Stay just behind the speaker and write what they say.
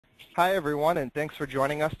Hi everyone, and thanks for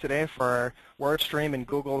joining us today for WordStream and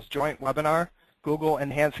Google's joint webinar, Google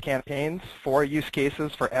Enhanced Campaigns, 4 Use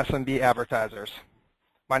Cases for SMB Advertisers.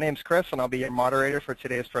 My name's Chris, and I'll be your moderator for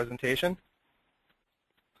today's presentation.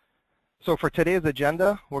 So for today's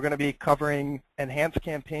agenda, we're going to be covering Enhanced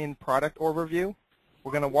Campaign product overview.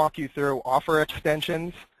 We're going to walk you through offer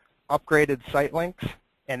extensions, upgraded Sitelinks,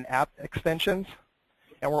 and app extensions.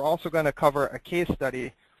 And we're also going to cover a case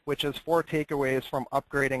study, which is 4 takeaways from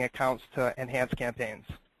upgrading accounts to Enhanced Campaigns.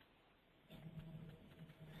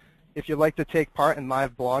 If you'd like to take part in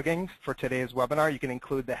live blogging for today's webinar, you can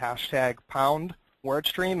include the hashtag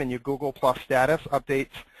 #WordStream in your Google+ status,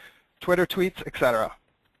 updates, Twitter tweets, etc.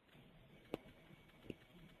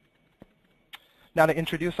 Now to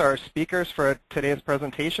introduce our speakers for today's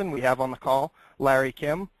presentation, we have on the call Larry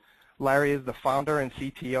Kim. Larry is the founder and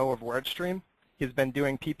CTO of WordStream. He's been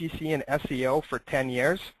doing PPC and SEO for 10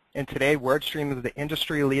 years, and today WordStream is the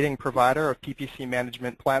industry-leading provider of PPC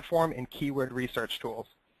management platform and keyword research tools.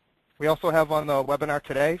 We also have on the webinar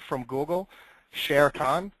today from Google, Sher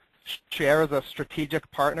Khan. Sher is a strategic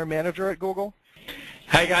partner manager at Google.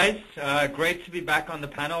 Hi guys, great to be back on the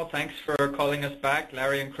panel. Thanks for calling us back,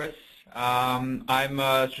 Larry and Chris. I'm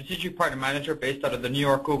a strategic partner manager based out of the New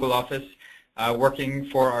York Google office, working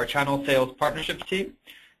for our channel sales partnerships team.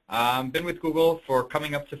 Been with Google for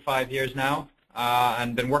coming up to 5 years now,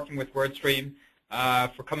 and been working with WordStream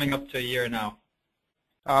for coming up to a year now.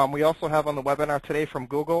 We also have on the webinar today from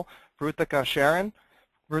Google, Rutika Sharon.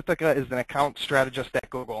 Rutika is an account strategist at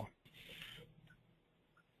Google.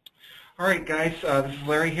 All right, guys, this is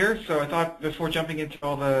Larry here. So I thought before jumping into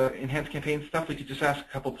all the Enhanced Campaign stuff, we could just ask a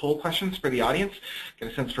couple poll questions for the audience,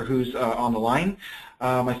 get a sense for who's on the line.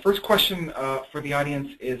 My first question for the audience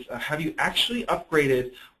is, have you actually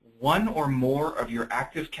upgraded one or more of your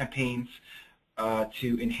active campaigns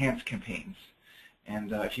to Enhanced Campaigns?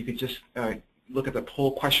 And if you could just look at the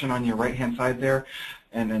poll question on your right-hand side there,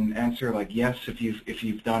 and then answer like yes if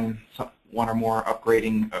you've done one or more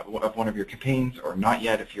upgrading of one of your campaigns, or not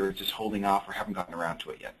yet if you're just holding off or haven't gotten around to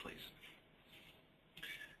it yet, please.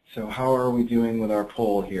 So how are we doing with our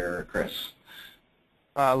poll here, Chris?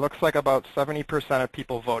 Looks like about 70% of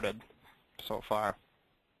people voted so far.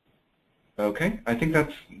 Okay, I think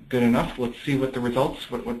that's good enough. Let's see what the results,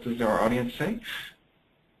 what does our audience say?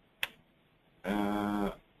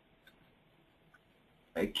 I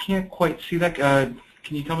can't quite see that. Can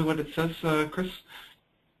you tell me what it says, Chris?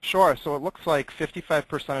 Sure. So it looks like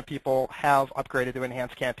 55% of people have upgraded to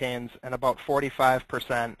Enhanced Campaigns, and about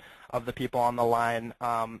 45% of the people on the line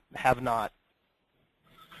have not.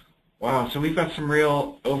 Wow, so we've got some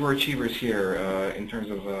real overachievers here in terms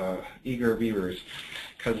of eager beavers,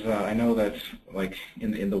 because I know that like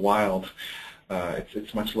in the wild,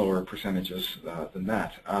 it's much lower percentages than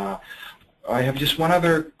that. I have just one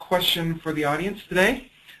other question for the audience today,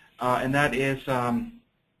 and that is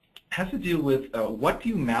has to do with what do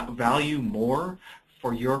you value more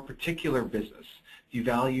for your particular business? Do you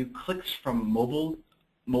value clicks from mobile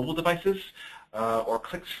devices or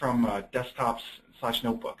clicks from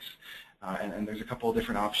desktops/notebooks? And there's a couple of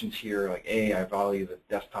different options here. Like I value the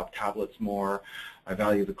desktop tablets more. I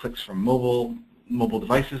value the clicks from mobile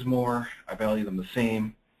devices more. I value them the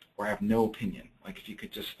same, or I have no opinion. Like if you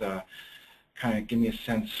could just kind of give me a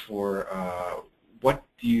sense for what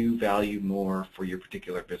do you value more for your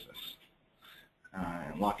particular business?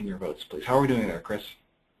 And lock in your votes, please. How are we doing there, Chris?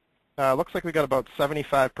 Looks like we got about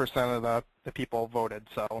 75% of the people voted.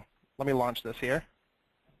 So let me launch this here.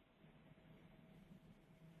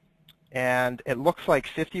 And it looks like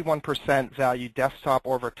 51% value desktop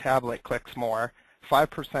over tablet clicks more,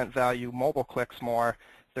 5% value mobile clicks more,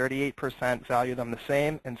 38% value them the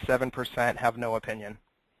same, and 7% have no opinion.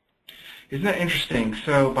 Isn't that interesting?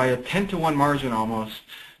 So by a 10-to-1 margin almost,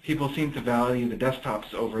 people seem to value the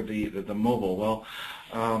desktops over the mobile. Well,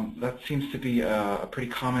 that seems to be a pretty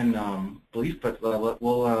common belief, but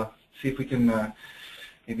we'll see if we can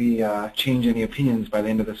maybe change any opinions by the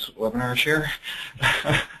end of this webinar, Sher.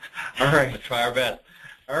 All right. Let's try our best.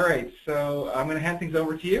 All right, so I'm going to hand things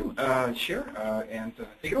over to you, Sher, and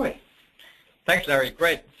take it away. Thanks, Larry.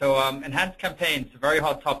 Great. So Enhanced Campaigns, a very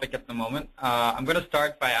hot topic at the moment. I'm going to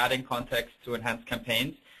start by adding context to Enhanced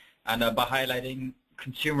Campaigns and by highlighting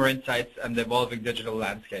consumer insights and the evolving digital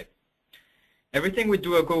landscape. Everything we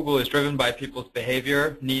do at Google is driven by people's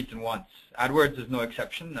behavior, needs, and wants. AdWords is no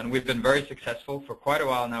exception, and we've been very successful for quite a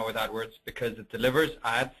while now with AdWords because it delivers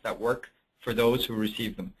ads that work for those who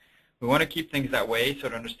receive them. We want to keep things that way, so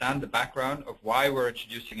to understand the background of why we're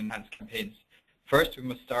introducing Enhanced Campaigns. First, we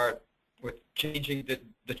must start with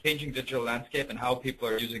the changing digital landscape and how people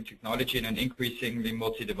are using technology in an increasingly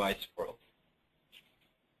multi-device world.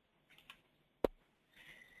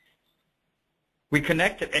 We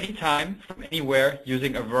connect at any time from anywhere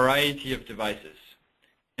using a variety of devices.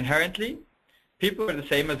 Inherently, people are the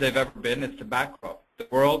same as they've ever been. It's the backdrop, the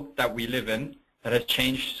world that we live in, that has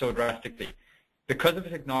changed so drastically. Because of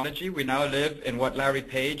technology, we now live in what Larry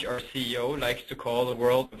Page, our CEO, likes to call a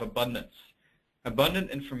world of abundance.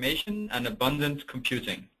 Abundant information and abundant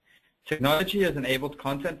computing. Technology has enabled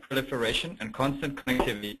content proliferation and constant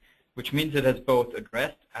connectivity, which means it has both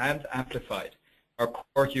addressed and amplified our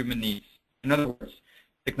core human needs. In other words,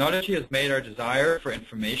 technology has made our desire for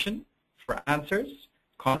information, for answers,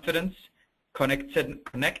 confidence,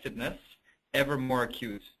 connectedness ever more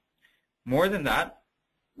acute. More than that,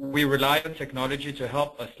 we rely on technology to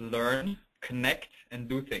help us learn, connect, and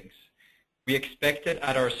do things. We expect it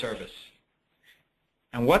at our service.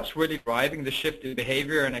 And what's really driving the shift in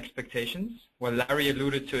behavior and expectations? Well, Larry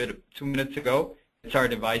alluded to it 2 minutes ago. It's our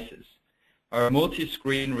devices, our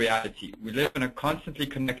multi-screen reality. We live in a constantly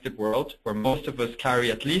connected world where most of us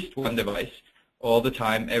carry at least one device all the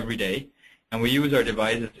time, every day, and we use our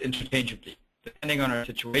devices interchangeably, depending on our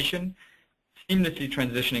situation, seamlessly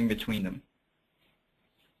transitioning between them.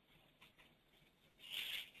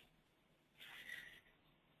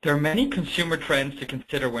 There are many consumer trends to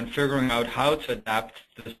consider when figuring out how to adapt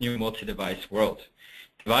to this new multi-device world.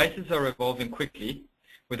 Devices are evolving quickly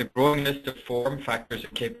with a growing list of form factors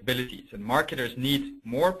and capabilities, and marketers need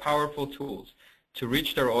more powerful tools to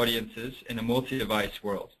reach their audiences in a multi-device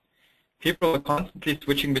world. People are constantly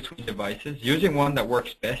switching between devices, using one that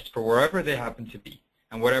works best for wherever they happen to be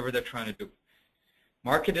and whatever they're trying to do.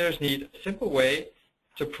 Marketers need a simple way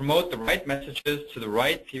to promote the right messages to the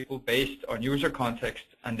right people based on user context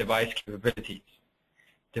and device capabilities.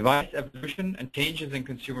 Device evolution and changes in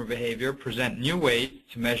consumer behavior present new ways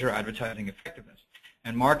to measure advertising effectiveness,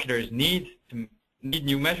 and marketers need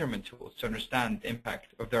new measurement tools to understand the impact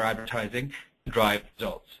of their advertising to drive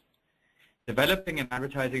results. Developing an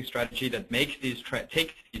advertising strategy that takes these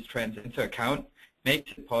trends into account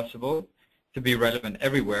makes it possible to be relevant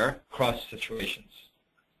everywhere across situations.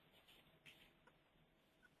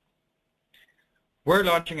 We're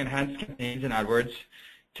launching enhanced campaigns in AdWords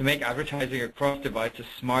to make advertising across devices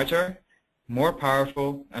smarter, more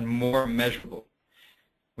powerful, and more measurable.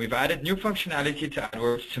 We've added new functionality to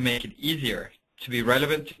AdWords to make it easier to be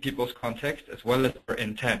relevant to people's context as well as their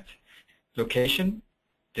intent, location,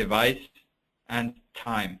 device, and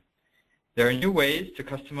time. There are new ways to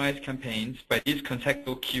customize campaigns by these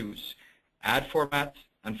contextual cues, ad formats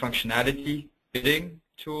and functionality, bidding,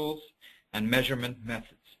 tools, and measurement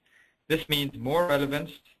methods. This means more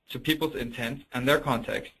relevance to people's intent and their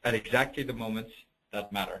context at exactly the moments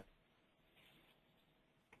that matter.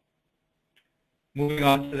 Moving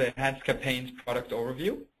on to the Enhanced Campaigns product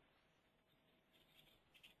overview.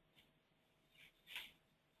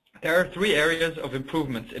 There are 3 areas of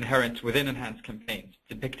improvements inherent within Enhanced Campaigns,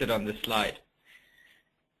 depicted on this slide.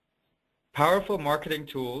 Powerful marketing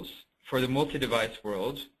tools for the multi-device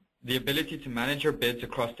world, the ability to manage your bids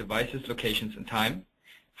across devices, locations, and time.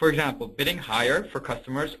 For example, bidding higher for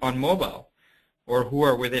customers on mobile or who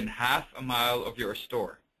are within half a mile of your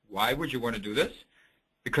store. Why would you want to do this?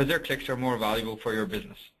 Because their clicks are more valuable for your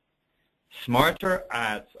business. Smarter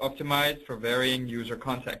ads optimized for varying user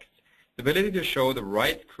contexts. The ability to show the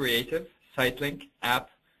right creative, site link, app,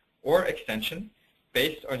 or extension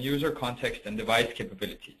based on user context and device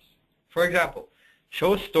capabilities. For example,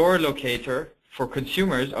 show store locator for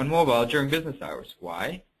consumers on mobile during business hours.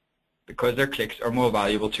 Why? Because their clicks are more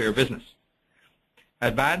valuable to your business.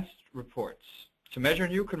 Advanced reports. To measure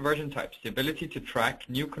new conversion types, the ability to track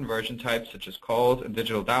new conversion types such as calls and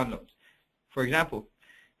digital downloads. For example,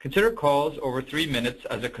 consider calls over 3 minutes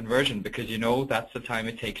as a conversion because you know that's the time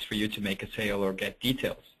it takes for you to make a sale or get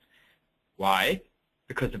details. Why?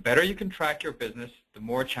 Because the better you can track your business, the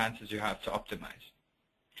more chances you have to optimize.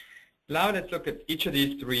 Now let's look at each of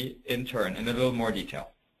these 3 in turn in a little more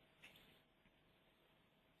detail.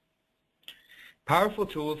 Powerful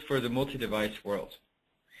tools for the multi-device world.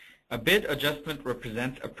 A bid adjustment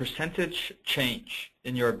represents a percentage change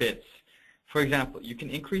in your bids. For example, you can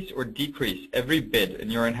increase or decrease every bid in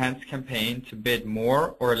your enhanced campaign to bid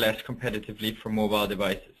more or less competitively for mobile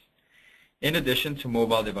devices. In addition to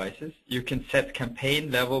mobile devices, you can set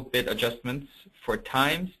campaign-level bid adjustments for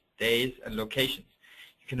times, days, and locations.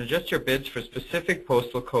 You can adjust your bids for specific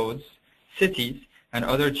postal codes, cities, and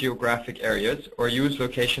other geographic areas, or use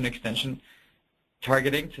location extension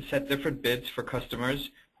targeting to set different bids for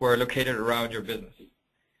customers who are located around your business.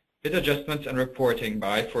 Bid adjustments and reporting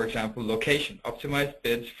by, for example, location. Optimize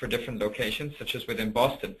bids for different locations, such as within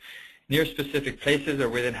Boston, near specific places, or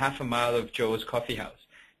within half a mile of Joe's Coffee House.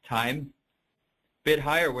 Time. Bid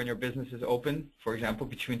higher when your business is open, for example,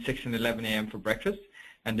 between 6 and 11 a.m. for breakfast.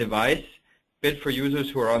 And device, bid for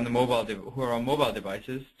users who are on mobile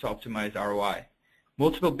devices to optimize ROI.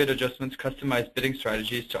 Multiple bid adjustments, customized bidding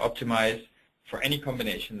strategies to optimize for any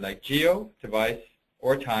combination like geo, device,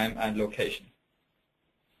 or time and location.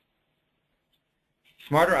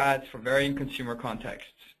 Smarter ads for varying consumer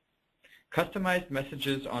contexts. Customized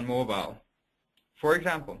messages on mobile. For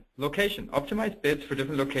example, location. Optimize bids for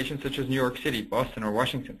different locations such as New York City, Boston, or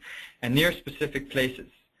Washington, and near specific places.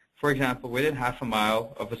 For example, within half a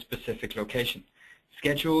mile of a specific location.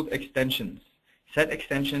 Scheduled extensions. Set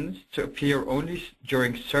extensions to appear only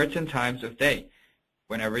during certain times of day,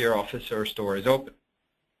 whenever your office or store is open.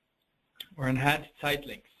 Or enhanced site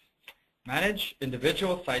links. Manage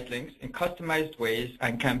individual site links in customized ways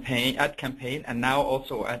and at campaign and now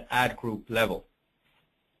also at ad group level.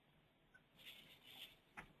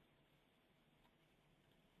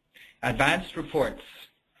 Advanced reports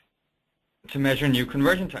to measure new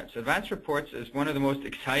conversion types. Advanced reports is one of the most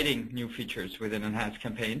exciting new features within enhanced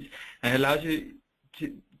campaigns, and it allows you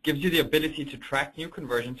gives you the ability to track new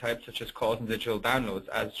conversion types such as calls and digital downloads,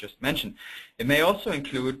 as just mentioned. It may also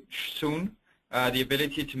include soon the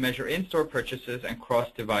ability to measure in-store purchases and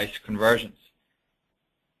cross-device conversions.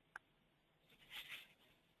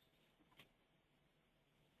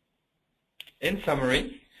 In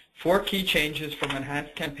summary, 4 key changes from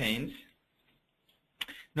enhanced campaigns.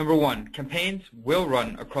 Number 1, campaigns will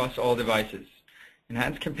run across all devices.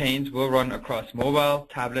 Enhanced campaigns will run across mobile,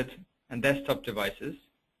 tablet, and desktop devices.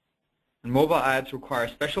 And mobile ads require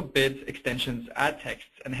special bids, extensions, ad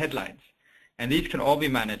texts, and headlines. And these can all be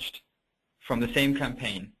managed from the same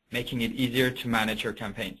campaign, making it easier to manage your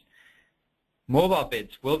campaigns. Mobile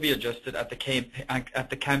bids will be adjusted at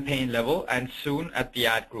the campaign level and soon at the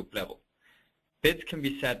ad group level. Bids can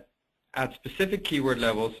be set at specific keyword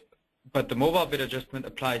levels, but the mobile bid adjustment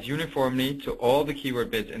applies uniformly to all the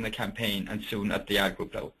keyword bids in the campaign and soon at the ad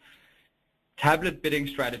group level. Tablet bidding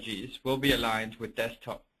strategies will be aligned with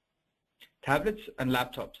desktop. Tablets and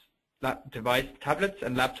laptop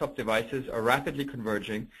devices are rapidly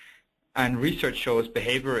converging, and research shows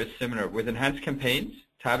behavior is similar. With enhanced campaigns,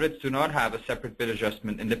 tablets do not have a separate bid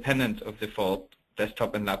adjustment independent of default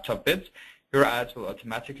desktop and laptop bids. Your ads will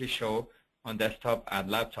automatically show on desktop and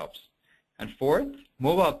laptops. And 4th,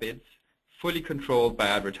 mobile bids fully controlled by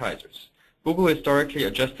advertisers. Google historically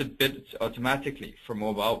adjusted bids automatically for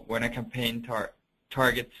mobile when a campaign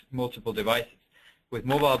targets multiple devices. With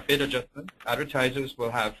mobile bid adjustment, advertisers will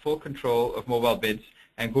have full control of mobile bids,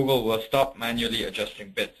 and Google will stop manually adjusting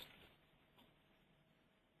bids.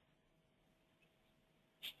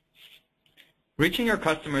 Reaching your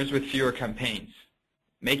customers with fewer campaigns,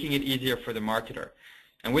 making it easier for the marketer.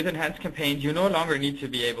 And with enhanced campaigns, you no longer need to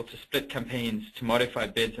be able to split campaigns to modify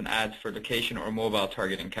bids and ads for location or mobile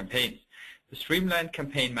targeting campaigns. The streamlined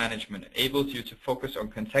campaign management enables you to focus on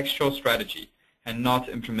contextual strategy and not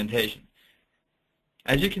implementation.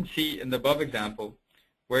 As you can see in the above example,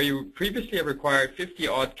 where you previously have required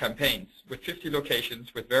 50-odd campaigns with 50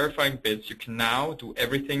 locations with verifying bids, you can now do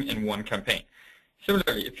everything in one campaign.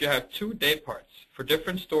 Similarly, if you have 2 day parts for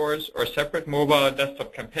different stores or separate mobile and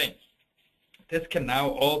desktop campaigns, this can now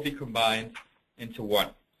all be combined into one,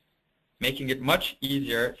 making it much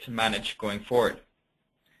easier to manage going forward.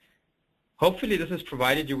 Hopefully this has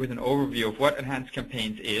provided you with an overview of what enhanced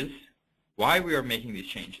campaigns is, why we are making these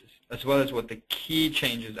changes, as well as what the key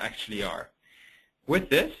changes actually are. With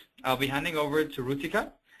this, I'll be handing over to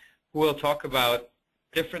Rutika, who will talk about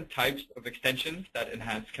different types of extensions that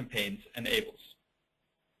enhanced campaigns enables.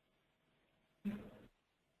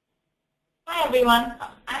 Hi everyone,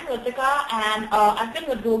 I'm Rutika, and I've been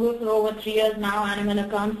with Google for over 3 years now, and I'm an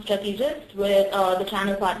account strategist with the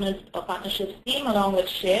channel partnerships team along with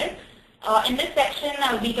Share. In this section,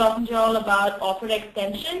 I'll be talking to you all about offer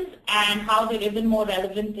extensions and how they're even more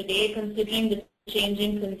relevant today considering the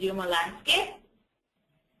changing consumer landscape.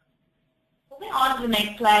 Moving on to the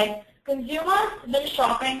next slide. Consumers have been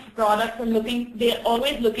shopping for products and they're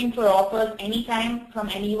always looking for offers anytime, from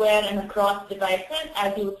anywhere and across devices,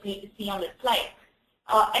 as you will see on this slide.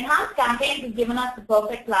 Enhanced Campaigns has given us the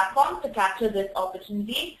perfect platform to capture this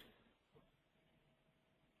opportunity.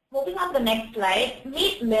 Moving on to the next slide,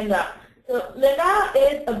 meet Linda. So Linda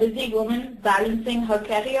is a busy woman balancing her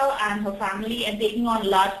career and her family and taking on a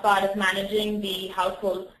large part of managing the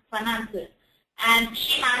household finances. And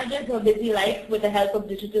she manages her busy life with the help of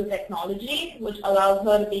digital technology, which allows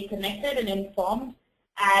her to be connected and informed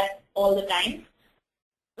at all the time.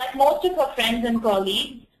 Like most of her friends and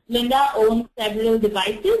colleagues, Linda owns several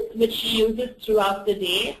devices which she uses throughout the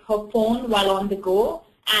day, her phone while on the go,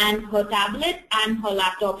 and her tablet and her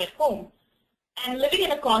laptop at home. And living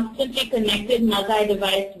in a constantly connected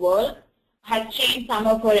multi-device world has changed some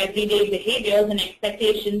of her everyday behaviors and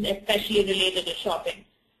expectations, especially related to shopping.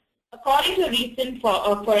 According to a recent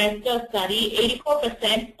Forrester study,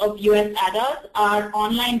 84% of U.S. adults are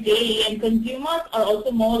online daily, and consumers are also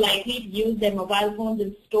more likely to use their mobile phones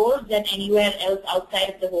in stores than anywhere else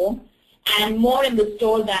outside of the home, and more in the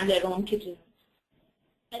store than their own kitchens.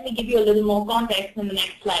 Let me give you a little more context in the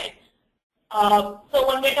next slide. So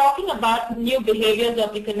when we're talking about new behaviors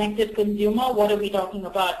of the connected consumer, what are we talking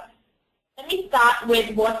about? Let me start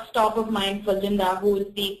with what's top of mind for Linda, who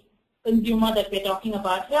is the consumer that we're talking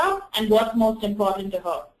about here, and what's most important to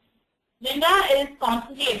her. Linda is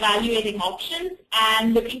constantly evaluating options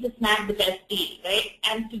and looking to snag the best deal, right?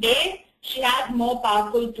 And today, she has more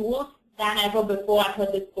powerful tools than ever before at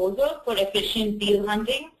her disposal for efficient deal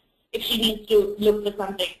hunting if she needs to look for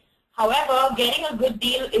something. However, getting a good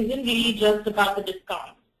deal isn't really just about the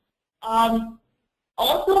discount.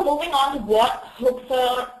 Also, moving on to what hooks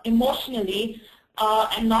her emotionally,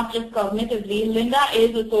 and not just cognitively, Linda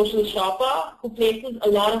is a social shopper who places a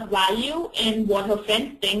lot of value in what her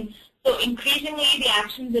friends think. So increasingly, the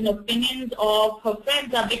actions and opinions of her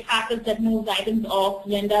friends are big factors that move items off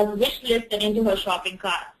Linda's wish list and into her shopping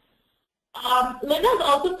cart. Linda is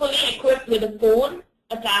also fully equipped with a phone,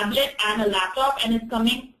 a tablet, and a laptop, and is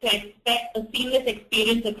coming to expect a seamless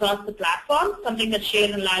experience across the platform, something that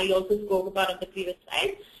Shane and Larry also spoke about on the previous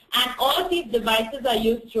slide. And all of these devices are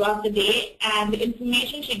used throughout the day, and the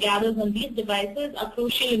information she gathers on these devices are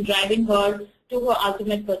crucial in driving her to her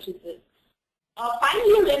ultimate purchases.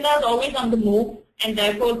 Finally, Linda is always on the move and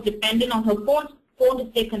therefore is dependent on her phone to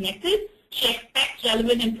stay connected. She expects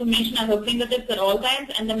relevant information at her fingertips at all times,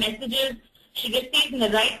 and the messages she receives in the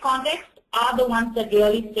right context are the ones that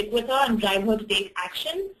really stick with her and drive her to take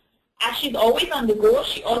action. As she's always on the go,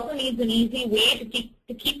 she also needs an easy way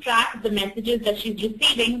to keep track of the messages that she's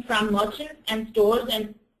receiving from merchants and stores,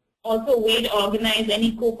 and also a way to organize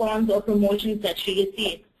any coupons or promotions that she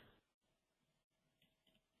receives.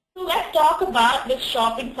 So let's talk about this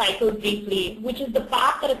shopping cycle briefly, which is the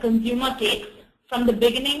path that a consumer takes from the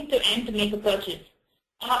beginning to end to make a purchase.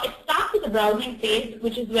 It starts with the browsing phase,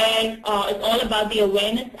 which is where it's all about the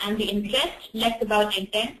awareness and the interest, less about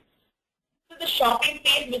intent. So the shopping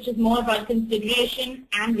phase, which is more about consideration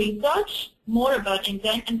and research, more about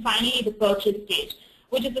intent, and finally the purchase stage,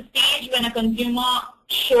 which is the stage when a consumer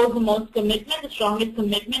shows the most commitment, the strongest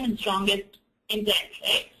commitment, and strongest intent,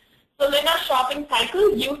 right? So Linda's shopping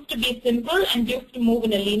cycle used to be simple and used to move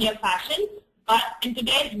in a linear fashion, but in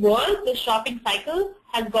today's world, the shopping cycle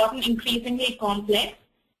has gotten increasingly complex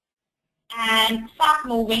and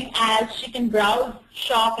fast-moving, as she can browse,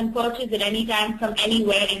 shop, and purchase at any time from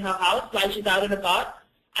anywhere in her house while she's out and about,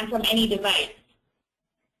 and from any device.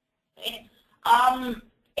 Okay.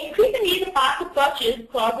 Increasingly, the path of purchase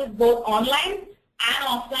crosses both online and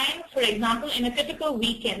offline. For example, in a typical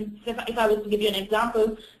weekend, if I was to give you an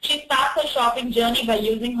example, she starts her shopping journey by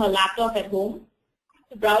using her laptop at home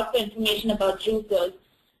to browse for information about juicers.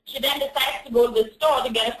 She then decides to go to the store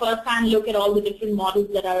to get a first-hand look at all the different models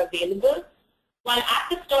that are available. While at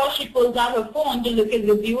the store, she pulls out her phone to look at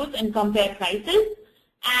reviews and compare prices.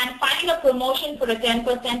 And finding a promotion for a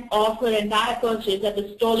 10% off her entire purchase at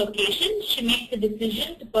the store location, she makes the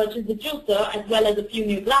decision to purchase the juicer as well as a few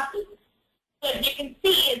new glasses. So as you can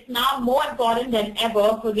see, it's now more important than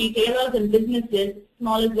ever for retailers and businesses,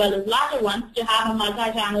 small as well as larger ones, to have a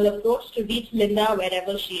multi-channel approach to reach Linda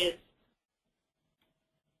wherever she is.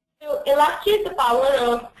 To illustrate the power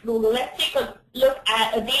of Google, let's take a look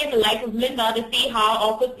at a day in the life of Linda to see how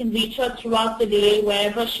offers can reach her throughout the day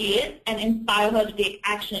wherever she is and inspire her to take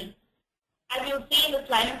action. As you'll see in the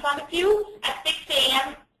slide in front of you, at 6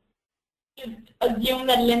 a.m., you assume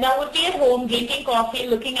that Linda would be at home drinking coffee,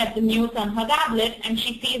 looking at the news on her tablet, and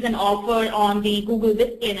she sees an offer on the Google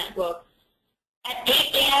Display Network. At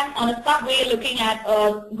 8 a.m. on a subway, looking at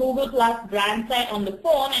a Google Plus brand site on the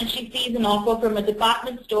phone, and she sees an offer from a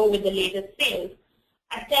department store with the latest sales.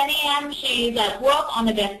 At 10 a.m., she is at work on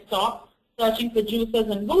a desktop, searching for juicers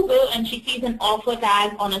on Google, and she sees an offer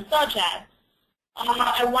tag on a search ad.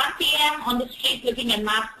 At 1 p.m. on the street, looking at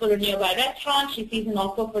maps for a nearby restaurant, she sees an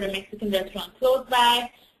offer for a Mexican restaurant close by,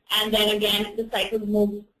 and then again, the cycle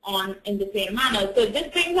moves on in the same manner. So this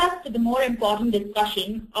brings us to the more important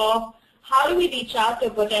discussion of how do we reach out to a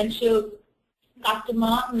potential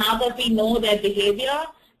customer now that we know their behavior,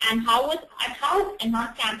 and how has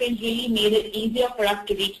enhanced campaigns really made it easier for us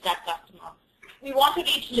to reach that customer? We want to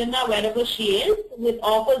reach Linda wherever she is with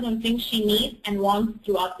offers on things she needs and wants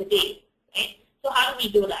throughout the day. Right? So how do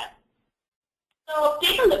we do that? So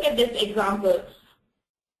take a look at this example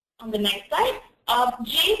on the next slide.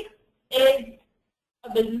 Jake is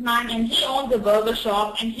a businessman, and he owns a burger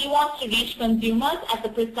shop, and he wants to reach consumers at the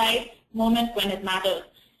precise moment when it matters.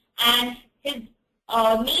 And his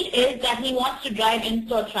need is that he wants to drive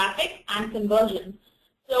in-store traffic and conversions.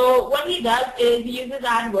 So what he does is he uses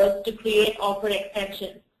AdWords to create offer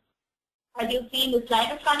extensions. As you see in the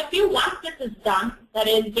slide in front of you, once this is done, that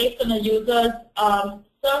is based on a user's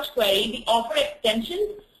search query, the offer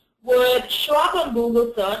extensions would show up on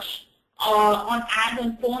Google search on ads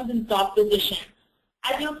on phones in top position.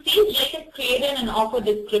 As you see, Jake has created an offer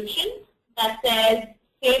description that says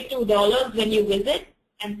save $2 when you visit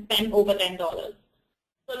and spend over $10.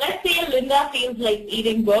 So let's say Linda feels like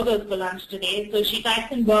eating burgers for lunch today. So she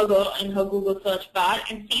types in burger in her Google search bar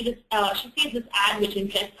and she sees this ad which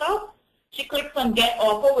interests her. She clicks on get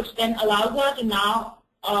offer, which then allows her to now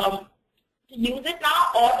to use it now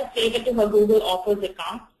or to save it to her Google Offers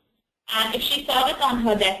account. And if she saw this on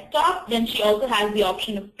her desktop, then she also has the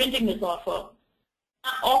option of printing this offer.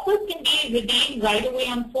 Now, offers can be redeemed right away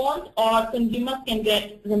on phones, or consumers can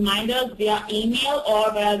get reminders via email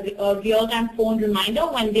or via a real-time phone reminder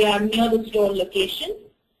when they are near the store location.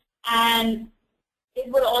 And it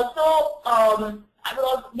would also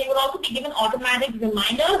they would also be given automatic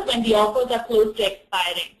reminders when the offers are close to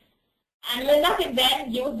expiring. And Linda can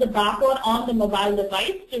then use the barcode on the mobile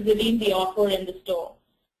device to redeem the offer in the store.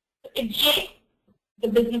 If Jake, the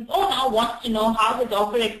business owner, wants to know how his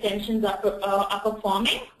offer extensions are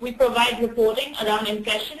performing, we provide reporting around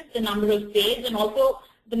impressions, the number of sales, and also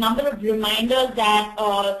the number of reminders that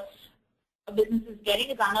a business is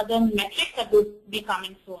getting is another metric that will be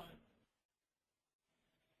coming soon.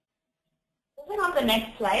 Moving on to the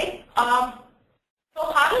next slide.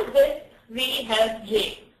 So how does this really help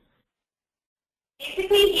Jake?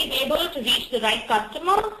 Basically, he's able to reach the right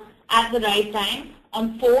customer at the right time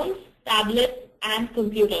on phones, tablets, and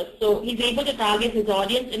computers. So he's able to target his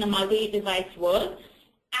audience in a multi-device world,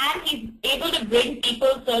 and he's able to bring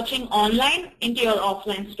people searching online into your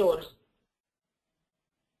offline stores.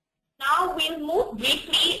 Now we'll move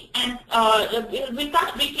briefly and we'll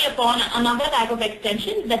touch briefly upon another type of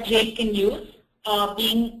extension that Jake can use,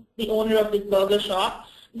 being the owner of his burger shop.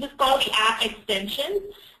 This is called the app extensions.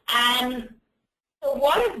 And so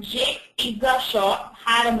what if Jake's pizza shop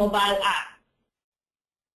had a mobile app?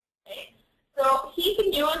 So he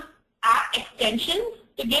can use app extensions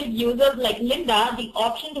to give users like Linda the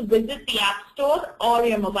option to visit the app store or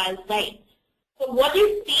your mobile site. So what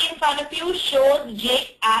you see in front of you shows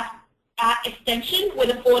Jake's app extension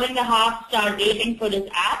with a 4.5-star rating for this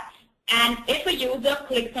app. And if a user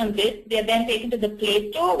clicks on this, they are then taken to the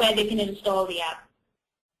Play Store where they can install the app.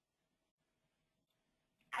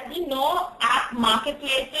 As you know, app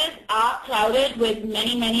marketplaces are crowded with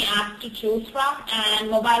many apps to choose from, and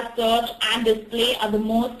mobile search and display are the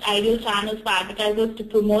most ideal channels for advertisers to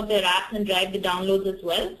promote their apps and drive the downloads as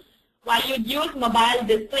well. While you'd use mobile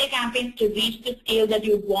display campaigns to reach the scale that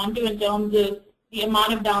you'd want to in terms of the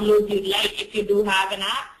amount of downloads you'd like if you do have an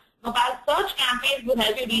app, mobile search campaigns would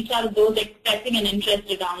help you reach out to those expressing an interest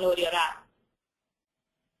to download your app.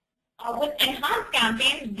 With enhanced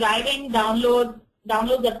campaigns, driving downloads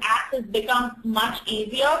of apps has become much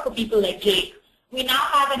easier for people like Jake. We now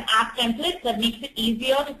have an app template that makes it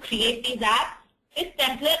easier to create these apps. This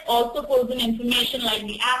template also pulls in information like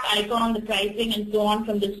the app icon, the pricing, and so on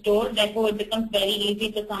from the store. Therefore, it becomes very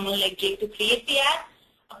easy for someone like Jake to create the app.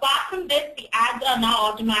 Apart from this, the ads are now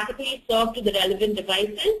automatically served to the relevant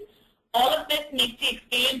devices. All of this makes the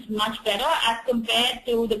experience much better as compared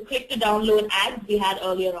to the click-to-download ads we had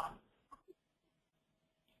earlier on.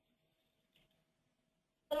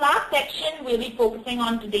 The last section we'll be focusing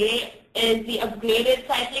on today is the upgraded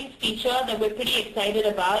Sitelinks feature that we're pretty excited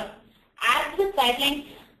about. Ads with Sitelinks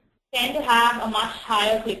tend to have a much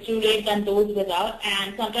higher click-through rate than those without,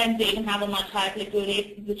 and sometimes they even have a much higher click-through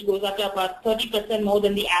rate, which goes up to about 30% more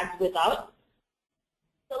than the ads without.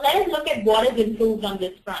 So let us look at what is improved on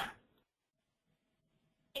this front.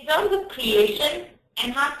 In terms of creation,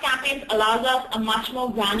 enhanced campaigns allows us a much more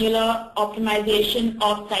granular optimization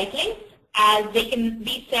of Sitelinks, as they can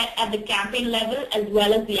be set at the campaign level as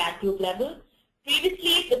well as the ad group level.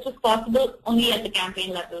 Previously, this was possible only at the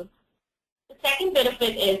campaign level. The second bit of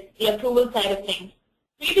it is the approval side of things.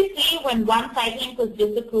 Previously, when one Sitelink was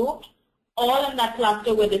disapproved, all in that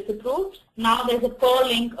cluster were disapproved. Now there's a per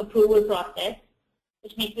link approval process,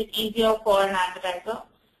 which makes it easier for an advertiser.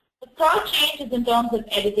 The third change is in terms of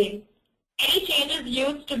editing. Any changes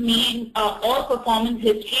used to mean all performance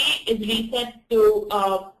history is reset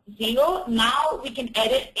to 0. Now we can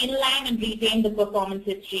edit inline and retain the performance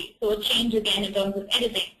history. So a change again in terms of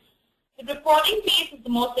editing. The reporting piece is the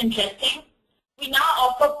most interesting. We now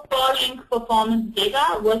offer per link performance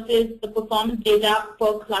data versus the performance data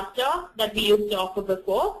per cluster that we used to offer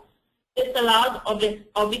before. This allows,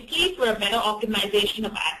 obviously, for a better optimization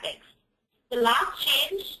of ad text. The last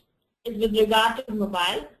change is with regard to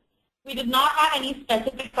mobile. We did not have any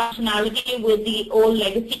specific functionality with the old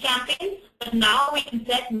legacy campaigns, but now we can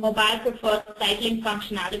set mobile preferred site link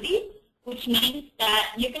functionality, which means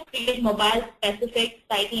that you can create mobile specific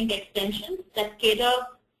site link extensions that cater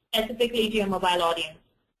specifically to your mobile audience.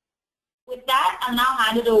 With that, I'll now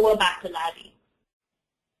hand it over back to Larry.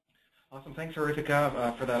 Awesome. Thanks,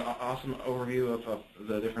 Ritika, for that awesome overview of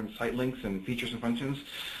the different site links and features and functions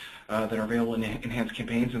that are available in Enhanced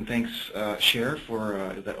Campaigns, and thanks, Cher,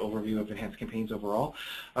 for that overview of Enhanced Campaigns overall.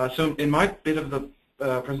 So in my bit of the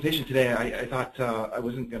presentation today, I thought I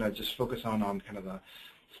wasn't going to just focus on kind of the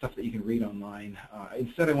stuff that you can read online.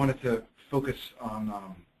 Instead, I wanted to focus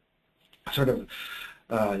on sort of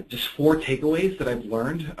just 4 takeaways that I've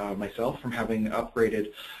learned myself from having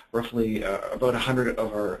upgraded roughly about 100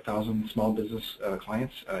 of our 1,000 small business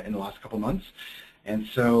clients in the last couple months. And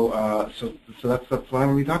so, so that's what I'm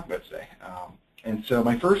going to be talking about today. And so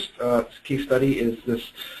my first case study is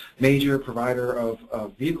this major provider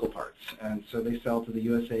of vehicle parts. And so they sell to the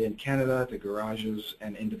USA and Canada, to garages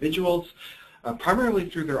and individuals, primarily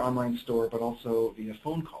through their online store, but also via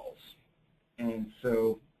phone calls. And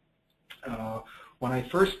so when I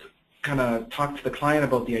first kind of talked to the client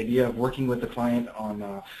about the idea of working with the client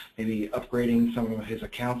on maybe upgrading some of his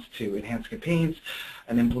accounts to Enhanced Campaigns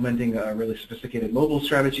and implementing a really sophisticated mobile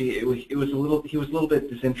strategy, he was a little bit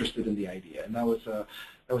disinterested in the idea, and that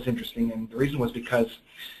was interesting. And the reason was because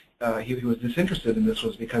he was disinterested in this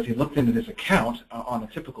was because he looked into his account on a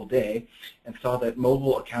typical day and saw that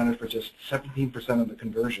mobile accounted for just 17% of the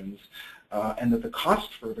conversions, and that the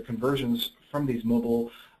cost for the conversions from these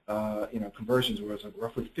mobile conversions was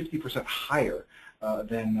roughly 50% higher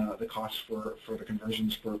than the cost for the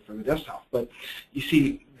conversions for the desktop. But you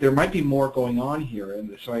see, there might be more going on here,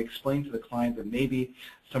 and so I explained to the client that maybe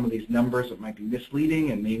some of these numbers that might be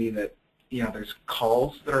misleading, and maybe that there's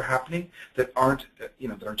calls that are happening that aren't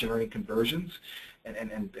that are generating conversions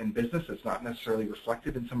and business that's not necessarily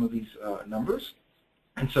reflected in some of these numbers.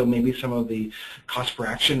 And so maybe some of the cost per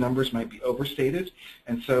action numbers might be overstated,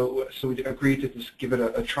 and so we agreed to just give it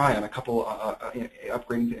a try on a couple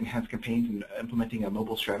upgrading to Enhanced Campaigns and implementing a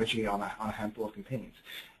mobile strategy on a handful of campaigns.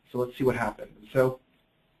 So let's see what happened. So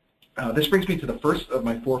this brings me to the first of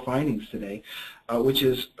my 4 findings today, which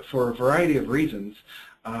is for a variety of reasons.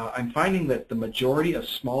 I'm finding that the majority of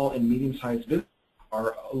small and medium-sized businesses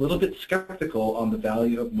are a little bit skeptical on the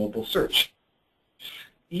value of mobile search,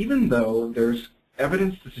 even though there's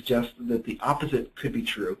evidence to suggest that the opposite could be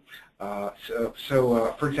true.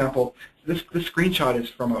 For example, this screenshot is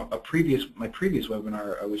from my previous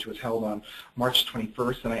webinar, which was held on March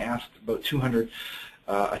 21st, and I asked about 200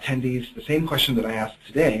 attendees the same question that I asked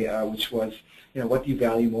today, which was, what do you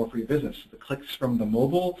value more for your business, the clicks from the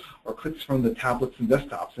mobile or clicks from the tablets and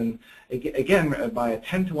desktops? And again, by a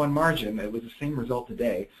 10-to-1 margin, it was the same result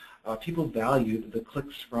today. People valued the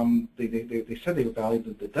clicks from, they said they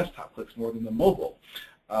valued the desktop clicks more than the mobile.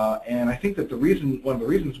 And I think that one of the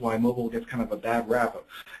reasons why mobile gets kind of a bad rap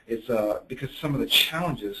is because some of the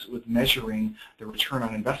challenges with measuring the return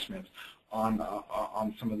on investment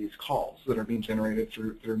on some of these calls that are being generated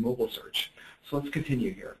through mobile search. So let's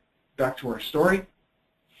continue here. Back to our story.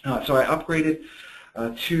 So I upgraded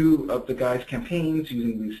 2 of the guys' campaigns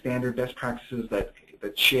using these standard best practices that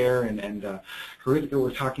Cher and Harithika were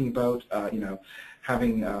talking about,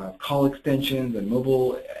 having call extensions and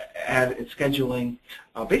mobile ad scheduling.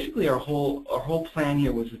 Basically, our whole plan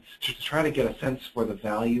here was to try to get a sense for the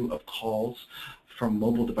value of calls from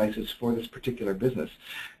mobile devices for this particular business.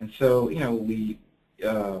 And so,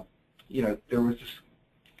 there was this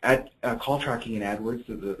call tracking in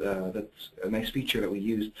AdWords. That's a nice feature that we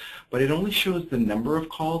used, but it only shows the number of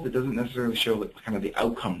calls. It doesn't necessarily show kind of the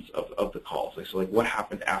outcomes of the calls. So like what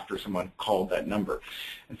happened after someone called that number.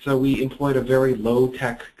 And so we employed a very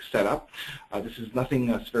low-tech setup. This is nothing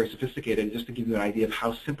very sophisticated. Just to give you an idea of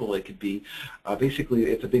how simple it could be, basically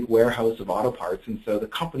it's a big warehouse of auto parts, and so the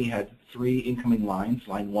company had 3 incoming lines,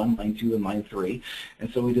 line 1, line 2, and line 3,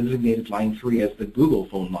 and so we designated line 3 as the Google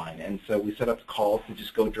phone line, and so we set up the calls to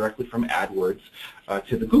just go directly from AdWords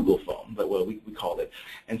to the Google phone, but we called it.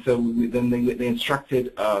 And so then they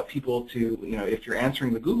instructed people to, if you're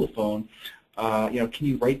answering the Google phone, can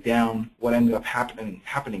you write down what ended up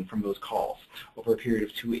happening from those calls over a period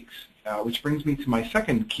of 2 weeks? Which brings me to my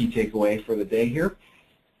second key takeaway for the day here,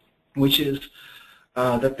 which is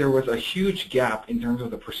that there was a huge gap in terms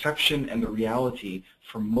of the perception and the reality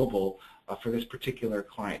for mobile for this particular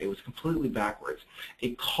client. It was completely backwards.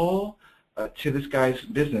 A call to this guy's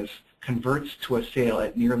business converts to a sale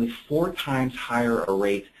at nearly 4 times higher a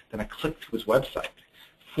rate than a click to his website.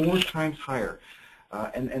 4 times higher.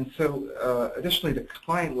 So additionally, the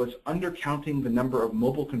client was undercounting the number of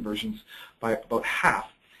mobile conversions by about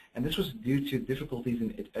half, and this was due to difficulties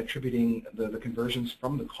in attributing the conversions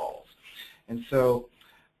from the calls. And so,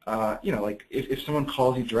 like if someone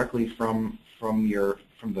calls you directly from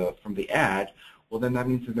the ad, well, then that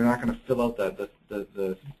means that they're not going to fill out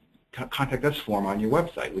the contact us form on your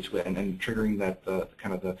website, and triggering that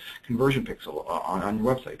kind of the conversion pixel on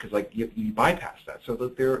your website, because like you bypass that. So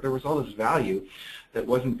that there was all this value that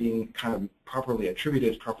wasn't being kind of properly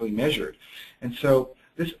attributed, properly measured, and so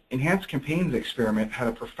this enhanced campaigns experiment had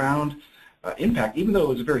a profound impact. Even though it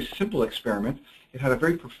was a very simple experiment, it had a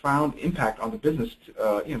very profound impact on the business,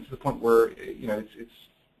 to the point where it's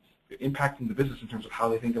impacting the business in terms of how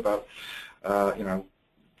they think about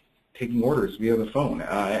taking orders via the phone,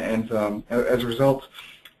 and as a result,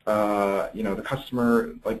 the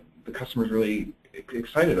customer's really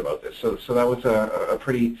excited about this. So that was a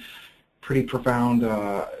pretty profound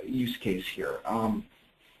use case here.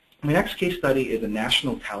 My next case study is a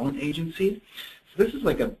national talent agency. So this is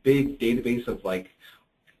like a big database of, like,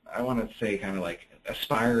 I want to say kind of like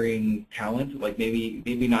aspiring talent, like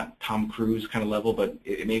maybe not Tom Cruise kind of level, but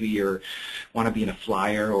maybe you want to be in a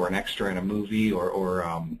flyer or an extra in a movie, or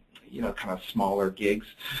kind of smaller gigs.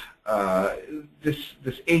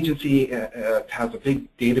 This agency has a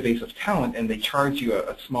big database of talent, and they charge you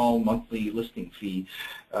a small monthly listing fee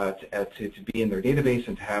to be in their database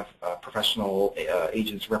and to have professional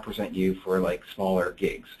agents represent you for like smaller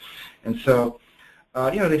gigs. And so,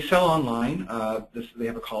 they sell online. They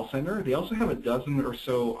have a call center. They also have a dozen or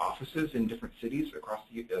so offices in different cities across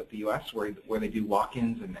the U.S. where they do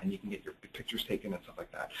walk-ins, and you can get your pictures taken and stuff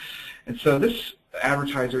like that. And so this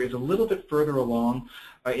advertiser is a little bit further along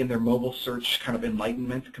in their mobile search kind of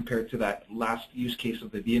enlightenment compared to that last use case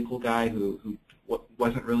of the vehicle guy who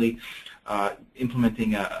wasn't really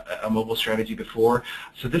implementing a mobile strategy before.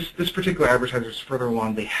 So this particular advertiser is further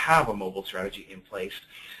along. They have a mobile strategy in place.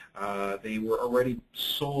 They were already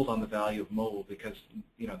sold on the value of mobile because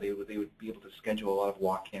they would be able to schedule a lot of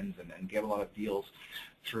walk-ins and get a lot of deals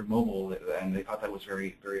through mobile, and they thought that was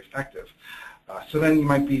very, very effective. So then you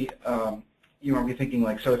might be thinking,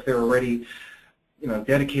 like, so if they're already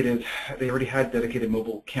dedicated, they already had dedicated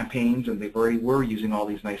mobile campaigns, and they already were using all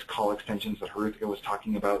these nice call extensions that Harutika was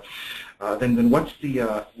talking about. Then what's the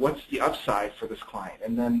upside for this client?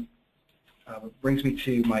 And then brings me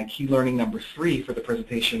to my key learning number 3 for the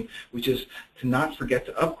presentation, which is to not forget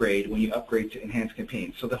to upgrade when you upgrade to enhanced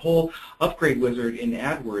campaigns. So the whole upgrade wizard in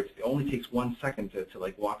AdWords, it only takes 1 second to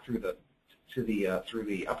like walk through through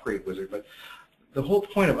the upgrade wizard, but the whole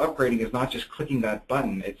point of upgrading is not just clicking that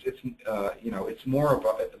button. It's more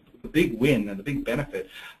about the big win, and the big benefit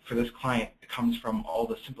for this client comes from all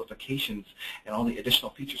the simplifications and all the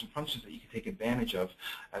additional features and functions that you can take advantage of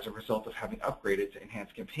as a result of having upgraded to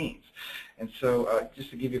enhanced campaigns. And so just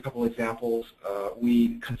to give you a couple examples,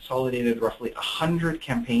 we consolidated roughly 100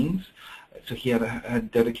 campaigns. So he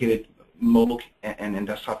had dedicated mobile and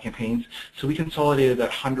desktop campaigns. So we consolidated that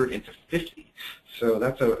 100 into 50. So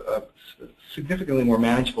that's a significantly more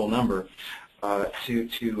manageable number to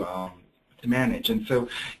manage. And so you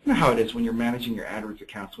know how it is when you're managing your AdWords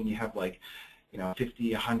accounts, when you have like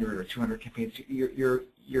 50, 100, or 200 campaigns,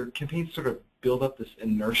 your campaigns sort of build up this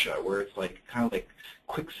inertia where it's like kind of like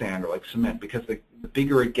quicksand or like cement, because the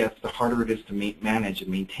bigger it gets, the harder it is to manage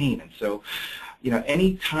and maintain. And so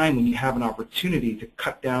any time when you have an opportunity to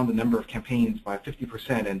cut down the number of campaigns by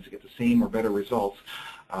 50% and to get the same or better results,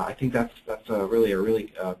 I think that's really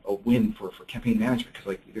a win for campaign management, because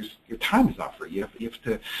like your time is not free. You have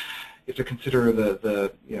to consider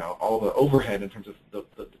all the overhead in terms of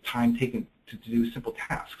the time taken to do simple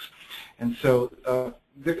tasks. And so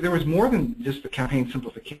there was more than just the campaign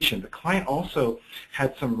simplification. The client also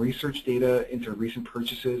had some research data into recent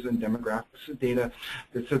purchases and demographics data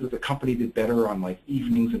that said that the company did better on like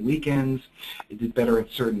evenings and weekends. It did better in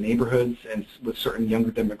certain neighborhoods and with certain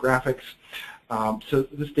younger demographics. So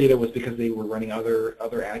this data was because they were running other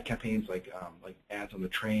ad campaigns like ads on the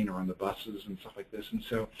train or on the buses and stuff like this. And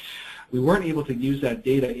so we weren't able to use that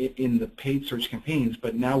data in the paid search campaigns,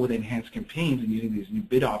 but now with enhanced campaigns and using these new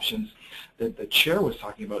bid options that Cher was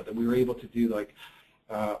talking about, that we were able to do like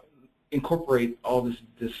incorporate all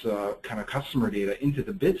this kind of customer data into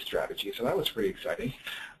the bid strategy. So that was pretty exciting.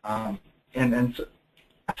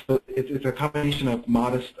 So it's a combination of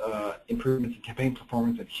modest improvements in campaign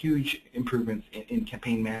performance and huge improvements in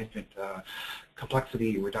campaign management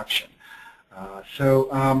complexity reduction.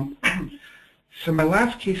 So my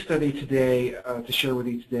last case study today to share with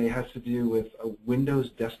you today has to do with a Windows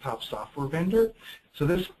desktop software vendor. So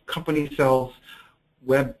this company sells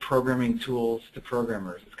web programming tools to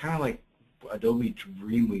programmers. It's kind of like Adobe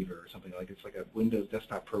Dreamweaver or something like. It's like a Windows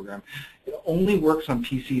desktop program. It only works on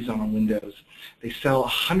PCs on Windows. They sell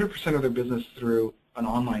 100% of their business through an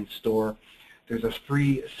online store. There's a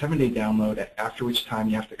free 7-day download, after which time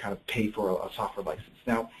you have to kind of pay for a software license.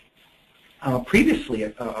 Now, previously,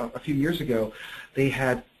 a few years ago, they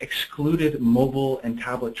had excluded mobile and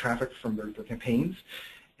tablet traffic from their campaigns,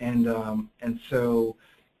 and so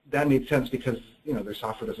that made sense because their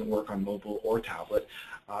software doesn't work on mobile or tablet,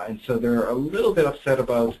 and so they're a little bit upset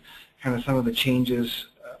about kind of some of the changes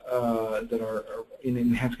that are in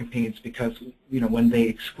enhanced campaigns because when they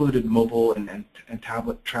excluded mobile and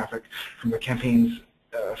tablet traffic from their campaigns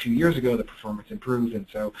a few years ago, the performance improved, and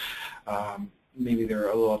so maybe they're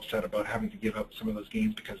a little upset about having to give up some of those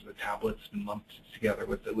gains because the tablet's been lumped together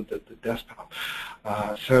with the desktop.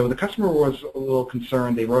 So the customer was a little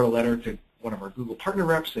concerned. They wrote a letter to one of our Google partner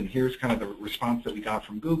reps, and here's kind of the response that we got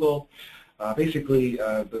from Google. Basically,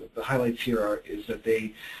 the highlights here is that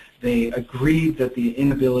they agreed that the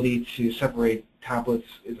inability to separate tablets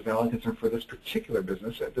is a valid concern for this particular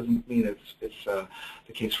business. That doesn't mean it's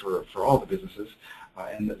the case for all the businesses.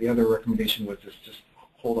 And the other recommendation was just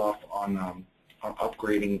hold off on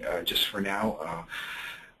upgrading just for now.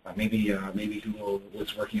 Maybe Google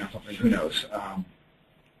was working on something. Who knows?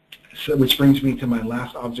 So, which brings me to my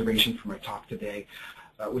last observation for my talk today,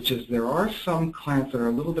 which is there are some clients that are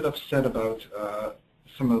a little bit upset about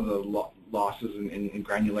some of the losses in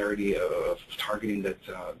granularity of targeting that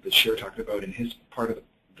Shir talked about in his part of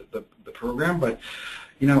the program. But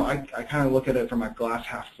I kind of look at it from a glass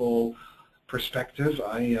half full perspective.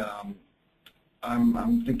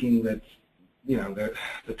 I'm thinking that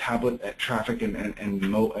the tablet traffic and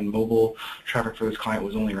mobile traffic for this client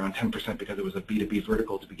was only around 10% because it was a B2B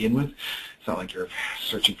vertical to begin with. It's not like you're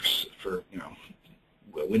searching for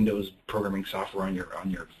Windows programming software on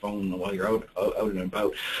your phone while you're out and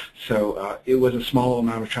about. So it was a small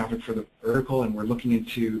amount of traffic for the vertical, and we're looking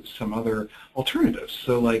into some other alternatives.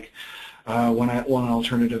 So like one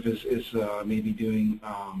alternative is maybe doing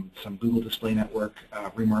some Google Display Network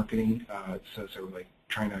remarketing. So like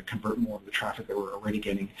trying to convert more of the traffic that we're already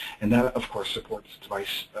getting, and that of course supports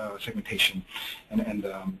device segmentation. And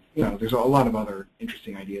there's a lot of other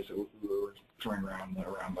interesting ideas that we're throwing around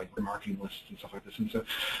like remarketing lists and stuff like this. And so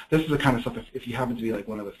this is the kind of stuff, if you happen to be like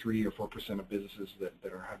one of the 3 or 4% of businesses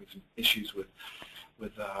that are having some issues with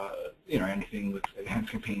anything with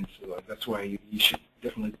enhanced campaigns, that's why you should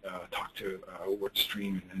definitely talk to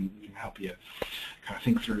WordStream, and we can help you kind of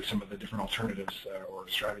think through some of the different alternatives or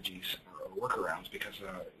strategies or workarounds, because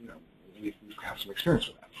we have some experience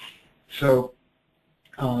with that. So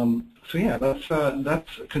yeah, that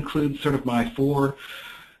concludes sort of my four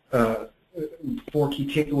key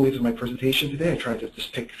takeaways of my presentation today. I tried to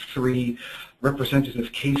just pick 3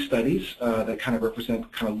 representative case studies that kind of represent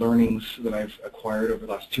kind of learnings that I've acquired over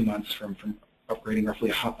the last 2 months from upgrading roughly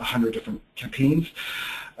 100 different campaigns,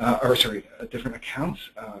 different accounts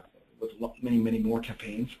with many more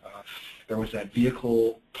campaigns. There was that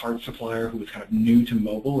vehicle parts supplier who was kind of new to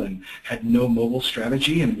mobile and had no mobile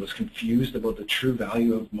strategy and was confused about the true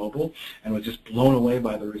value of mobile and was just blown away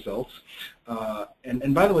by the results.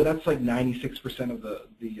 And by the way, that's like 96% of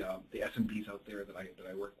the SMBs out there that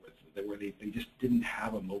I work with, where they just didn't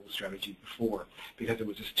have a mobile strategy before because it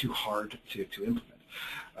was just too hard to implement.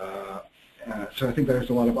 So I think there's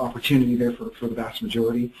a lot of opportunity there for the vast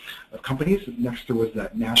majority of companies. Next, there was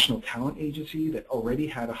that national talent agency that already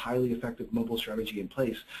had a highly effective mobile strategy in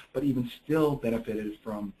place, but even still benefited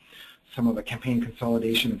from some of the campaign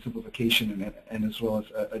consolidation and simplification, and as well as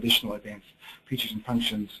additional advanced features and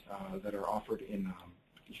functions that are offered in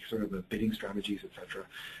sort of the bidding strategies, etc.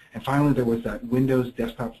 And finally, there was that Windows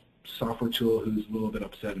desktop software tool who's a little bit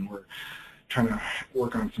upset, and we're trying to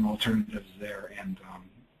work on some alternatives there and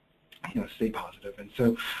stay positive. And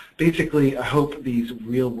so basically, I hope these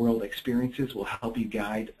real-world experiences will help you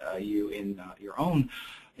guide you in your own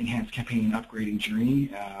enhanced campaign upgrading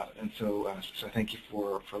journey. And so thank you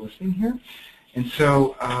for listening here. And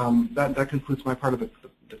so that concludes my part of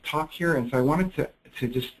the talk here. And so I wanted to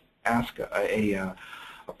just ask a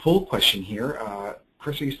poll question here.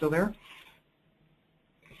 Chris, are you still there?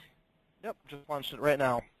 Yep, just launched it right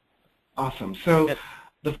now. Awesome. So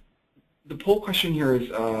the poll question here is,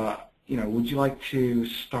 would you like to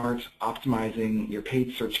start optimizing your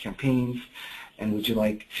paid search campaigns, and would you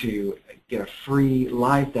like to get a free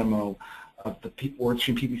live demo of the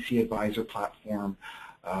WordStream PPC Advisor platform,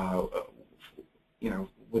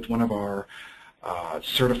 with one of our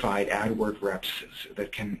certified AdWords reps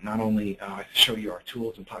that can not only show you our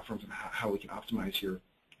tools and platforms and how we can optimize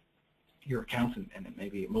your accounts and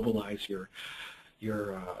maybe mobilize your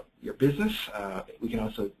business. We can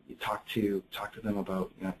also talk to them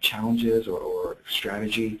about challenges or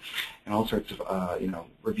strategy and all sorts of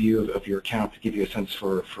review of your account to give you a sense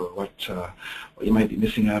for what you might be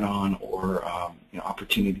missing out on or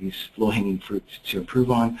opportunities, low-hanging fruit to improve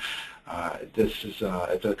on. This is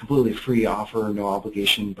it's a completely free offer, no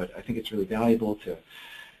obligation, but I think it's really valuable to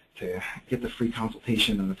get the free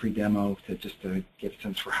consultation and the free demo to get a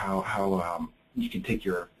sense for how you can take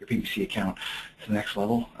your PPC account to the next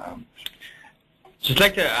level. Just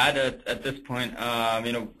like to add at this point,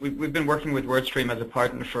 we've been working with WordStream as a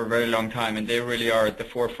partner for a very long time, and they really are at the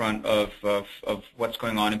forefront of what's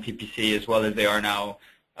going on in PPC, as well as they are now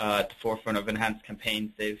at the forefront of enhanced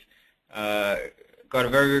campaigns. They've got a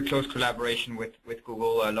very, very close collaboration with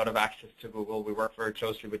Google, a lot of access to Google. We work very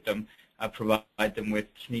closely with them, provide them with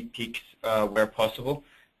sneak peeks where possible.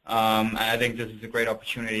 And I think this is a great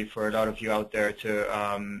opportunity for a lot of you out there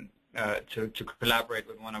to collaborate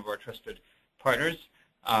with one of our trusted partners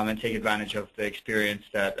and take advantage of the experience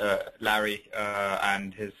that Larry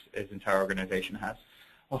and his entire organization has.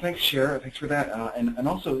 Well, thanks, Cher. Thanks for that. And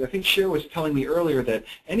also, I think Cher was telling me earlier that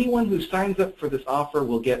anyone who signs up for this offer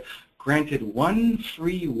will get granted one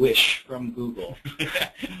free wish from Google.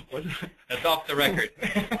 That's off the record.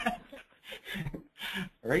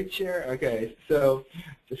 Right, Cher? Okay, so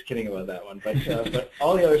just kidding about that one, but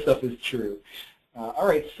all the other stuff is true. All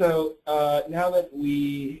right, so now that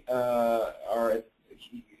we are,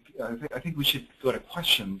 I think we should go to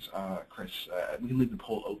questions, Chris. We can leave the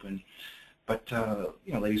poll open. But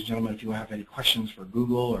ladies and gentlemen, if you have any questions for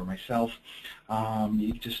Google or myself,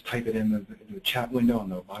 you can just type it in the chat window on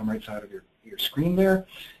the bottom right side of your screen there.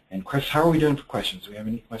 And Chris, how are we doing for questions? Do we have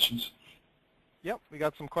any questions? Yep, we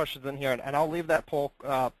got some questions in here, and I'll leave that poll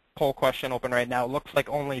question open right now. It looks like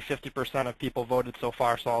only 50% of people voted so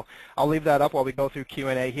far, so I'll leave that up while we go through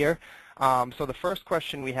Q&A here. So the first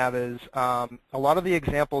question we have is, a lot of the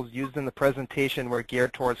examples used in the presentation were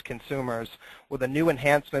geared towards consumers. Will the new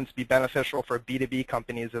enhancements be beneficial for B2B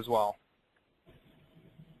companies as well?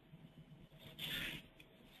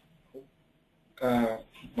 Why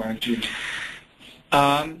don't you?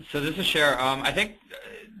 So this is Cher. I think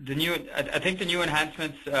the new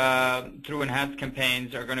enhancements through enhanced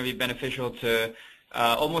campaigns are going to be beneficial to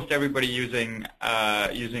almost everybody using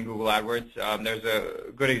Google AdWords. There's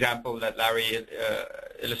a good example that Larry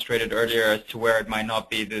illustrated earlier as to where it might not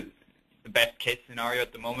be the best case scenario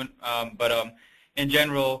at the moment. But in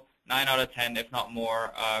general, 9 out of 10, if not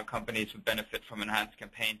more, companies would benefit from enhanced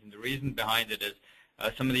campaigns. And the reason behind it is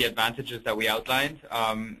some of the advantages that we outlined.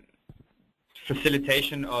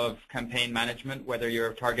 Facilitation of campaign management, whether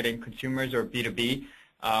you're targeting consumers or B2B.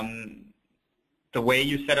 The way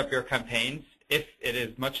you set up your campaigns, if it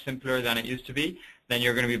is much simpler than it used to be, then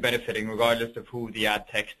you're going to be benefiting regardless of who the ad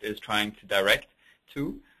text is trying to direct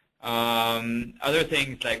to. Other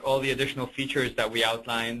things like all the additional features that we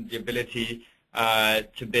outlined, the ability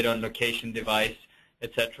to bid on location, device,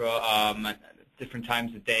 etc., at different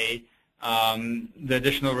times of day, the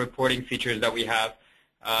additional reporting features that we have,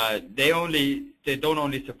 they don't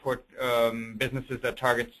only support businesses that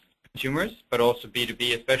target consumers, but also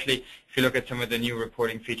B2B, especially if you look at some of the new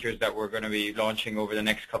reporting features that we're going to be launching over the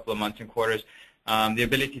next couple of months and quarters. The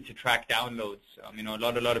ability to track downloads.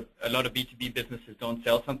 A lot of B2B businesses don't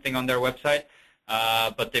sell something on their website,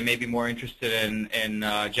 but they may be more interested in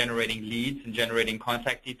generating leads and generating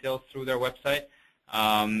contact details through their website.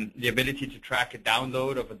 The ability to track a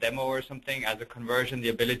download of a demo or something as a conversion. The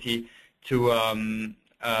ability to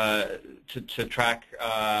track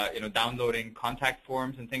downloading contact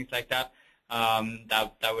forms and things like that.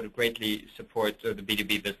 That would greatly support the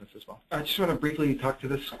B2B business as well. I just want to briefly talk to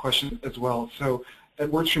this question as well. So at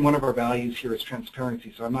WordStream, one of our values here is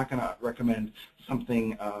transparency. So I'm not going to recommend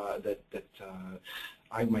something that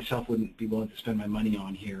I myself wouldn't be willing to spend my money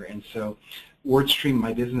on here. And so WordStream,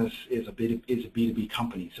 my business, is a B2B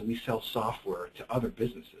company. So we sell software to other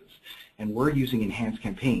businesses. And we're using enhanced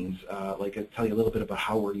campaigns. Like I'll tell you a little bit about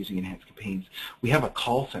how we're using enhanced campaigns. We have a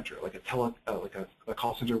call center, like a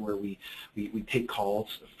call center where we take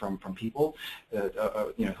calls from people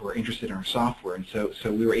who are interested in our software. And so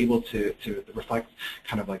we were able to reflect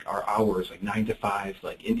kind of like our hours, like 9 to 5,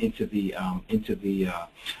 like into the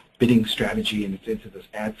bidding strategy and into this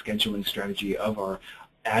ad scheduling strategy of our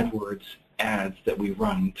AdWords ads that we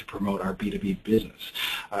run to promote our B2B business.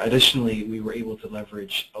 Additionally, we were able to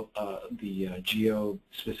leverage the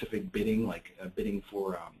geo-specific bidding, like bidding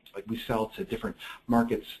for, like we sell to different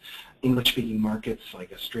markets, English-speaking markets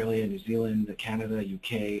like Australia, New Zealand, Canada,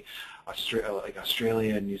 UK, like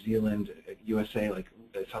Australia, New Zealand, USA, like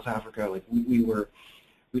South Africa. Like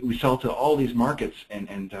we sell to all these markets,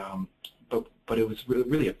 but it was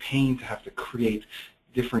really a pain to have to create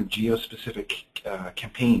different geo-specific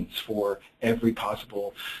campaigns for every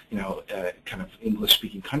possible, kind of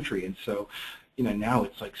English-speaking country. And so, now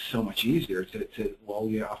it's like so much easier to all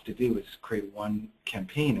you have to do is create one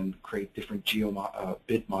campaign and create different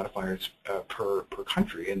bid modifiers per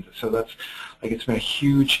country. And so that's like it's been a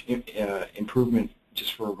huge improvement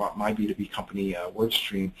just for my B2B company,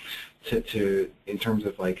 WordStream, in terms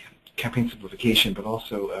of like campaign simplification, but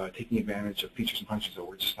also taking advantage of features and functions that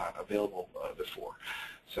were just not available before.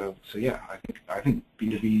 So yeah, I think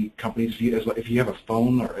B2B companies, if you have a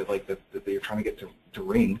phone or like that you're trying to get to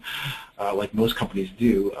ring, like most companies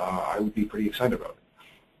do, I would be pretty excited about it.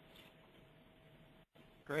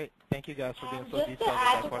 Great, thank you guys for being so just detailed to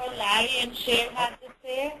add with to that what question. Larry and Shiv had to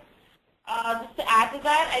say, just to add to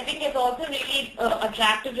that, I think it's also really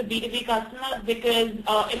attractive to B2B customers because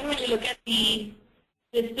even when you look at the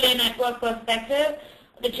display network perspective,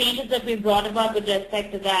 the changes that we've brought about with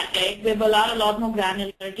respect to that, right? We've allowed a lot more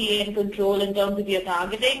granularity and control in terms of your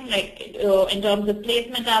targeting, like in terms of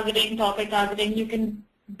placement targeting, topic targeting. You can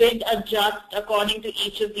bid adjust according to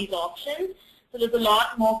each of these options. So there's a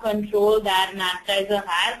lot more control that an advertiser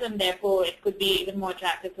has, and therefore it could be even more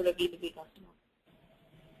attractive for a B2B customer.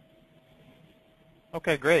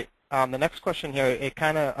 Okay, great. The next question here, it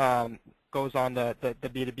kind of goes on the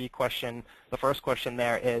B2B question. The first question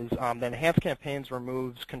there is, the enhanced campaigns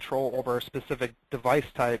removes control over specific device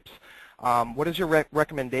types. What is your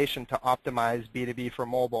recommendation to optimize B2B for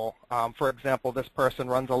mobile? For example, this person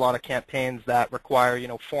runs a lot of campaigns that require,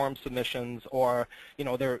 form submissions, or,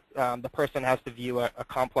 the person has to view a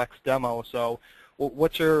complex demo. So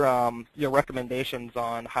what's your recommendations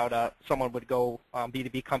on how someone would go,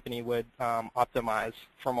 B2B company would optimize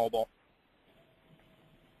for mobile?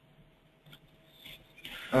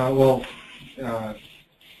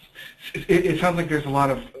 It sounds like there's a lot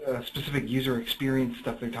of specific user experience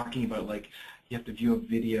stuff they're talking about, like you have to view a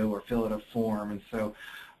video or fill out a form. And so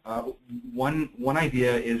one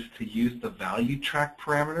idea is to use the value track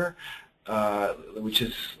parameter, which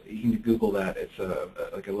is, you can Google that. It's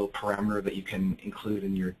like a little parameter that you can include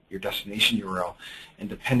in your destination URL. And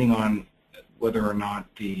depending on whether or not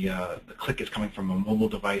the click is coming from a mobile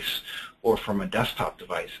device or from a desktop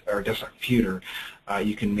device or a desktop computer,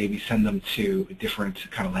 you can maybe send them to different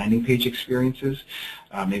kind of landing page experiences.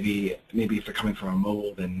 Maybe if they're coming from a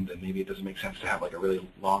mobile, then maybe it doesn't make sense to have like a really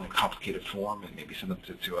long and complicated form, and maybe send them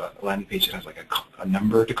to a landing page that has like a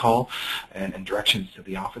number to call and directions to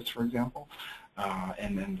the office, for example,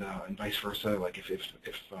 and vice versa. Like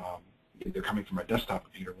if they're coming from a desktop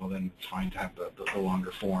computer, well then it's fine to have the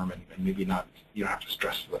longer form, and maybe not, you don't have to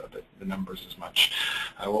stress the numbers as much.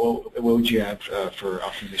 What would you add for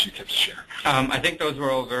optimization tips to share? I think those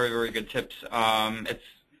were all very, very good tips. It's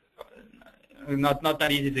not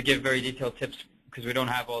that easy to give very detailed tips because we don't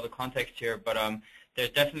have all the context here, but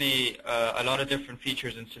there's definitely a lot of different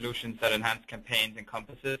features and solutions that Enhanced Campaigns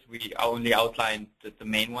encompasses. We only outlined the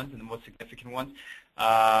main ones and the most significant ones.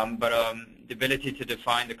 But the ability to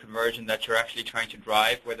define the conversion that you're actually trying to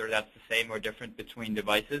drive, whether that's the same or different between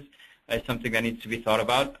devices, is something that needs to be thought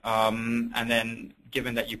about. And then,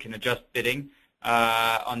 given that you can adjust bidding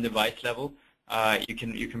on device level, you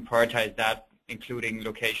can prioritize that, including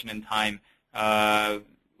location and time,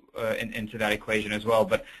 into that equation as well.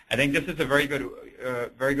 But I think this is a very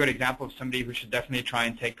good example of somebody who should definitely try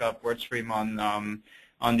and take up WordStream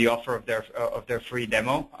on the offer of their free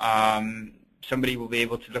demo. Somebody will be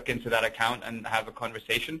able to look into that account and have a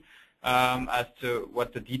conversation as to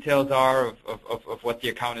what the details are of what the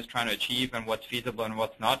account is trying to achieve and what's feasible and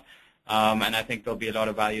what's not. And I think there'll be a lot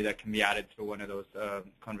of value that can be added to one of those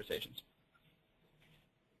conversations.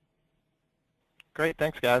 Great,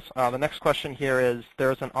 thanks guys. The next question here is,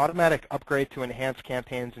 there's an automatic upgrade to Enhanced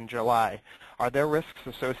Campaigns in July. Are there risks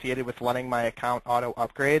associated with letting my account auto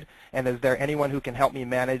upgrade? And is there anyone who can help me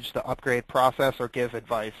manage the upgrade process or give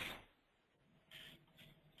advice?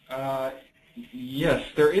 Yes,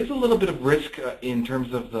 there is a little bit of risk in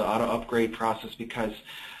terms of the auto upgrade process because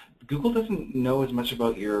Google doesn't know as much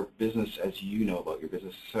about your business as you know about your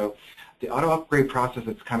business. So the auto upgrade process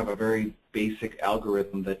is kind of a very basic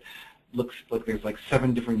algorithm that looks like there's like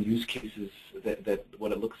 7 different use cases that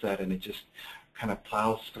what it looks at, and it just kind of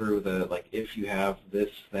plows through the, like, if you have this,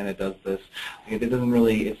 then it does this. It doesn't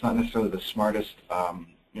really, it's not necessarily the smartest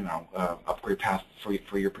upgrade path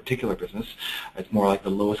for your particular business. It's more like the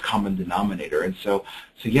lowest common denominator. And so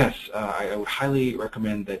yes, I would highly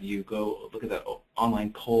recommend that you go look at that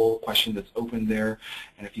online poll question that's open there.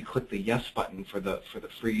 And if you click the yes button for the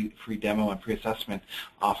free demo and free assessment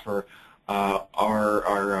offer,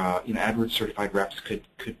 our AdWords certified reps could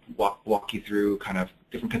walk you through kind of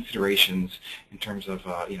different considerations in terms of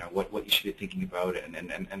what you should be thinking about,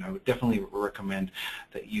 and I would definitely recommend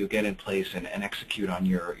that you get in place and execute on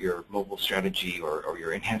your mobile strategy or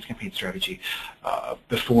your enhanced campaign strategy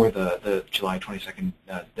before the July 22nd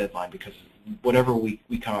deadline, because whatever we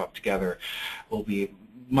come up together will be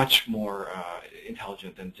much more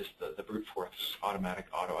intelligent than just the brute force automatic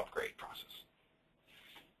auto upgrade process.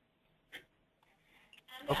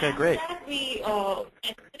 Okay, great.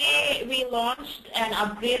 Yesterday we launched an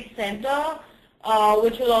upgrade center,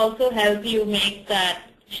 which will also help you make that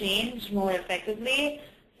change more effectively.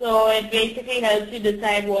 So it basically helps you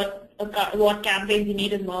decide what campaigns you need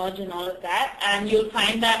to merge and all of that. And you'll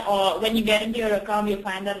find that, when you get into your account, you'll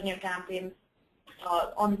find that in your campaigns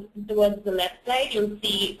towards the left side, you'll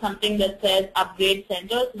see something that says upgrade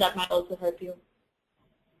center. So that might also help you.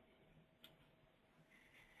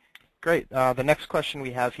 Great. The next question we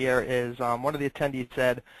have here is one of the attendees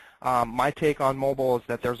said, my take on mobile is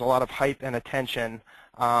that there's a lot of hype and attention,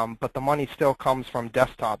 but the money still comes from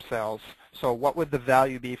desktop sales. So what would the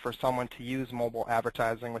value be for someone to use mobile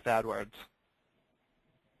advertising with AdWords?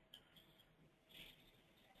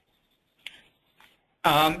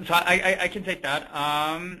 So I can take that.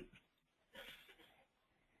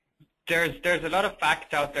 There's a lot of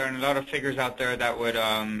facts out there and a lot of figures out there that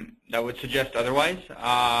would suggest otherwise.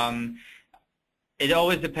 It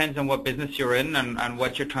always depends on what business you're in and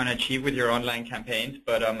what you're trying to achieve with your online campaigns.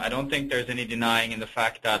 But I don't think there's any denying in the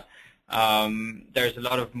fact that there's a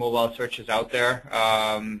lot of mobile searches out there.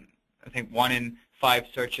 I think 1 in 5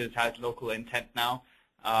 searches has local intent now.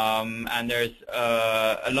 And there's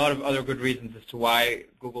a lot of other good reasons as to why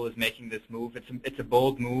Google is making this move. It's a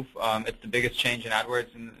bold move. It's the biggest change in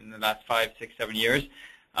AdWords in the last 5, 6, 7 years.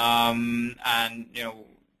 And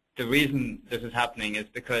the reason this is happening is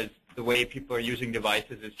because the way people are using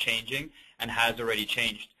devices is changing and has already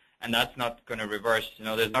changed. And that's not going to reverse.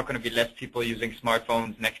 There's not going to be less people using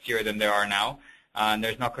smartphones next year than there are now. And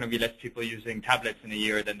there's not going to be less people using tablets in a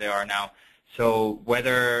year than there are now. So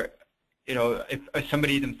whether if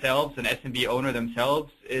somebody themselves, an SMB owner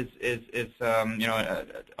themselves, is on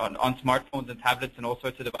smartphones and tablets and all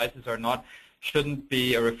sorts of devices or not, shouldn't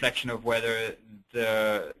be a reflection of whether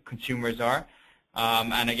the consumers are.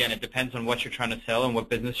 And again, it depends on what you're trying to sell and what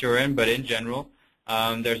business you're in. But in general,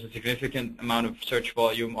 there's a significant amount of search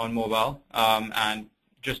volume on mobile, and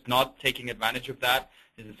just not taking advantage of that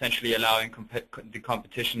is essentially allowing the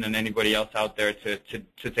competition and anybody else out there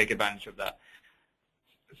to take advantage of that.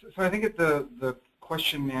 So I think the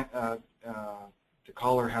question, the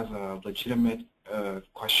caller has a legitimate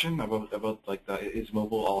question about like is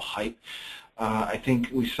mobile all hype? I think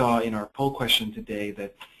we saw in our poll question today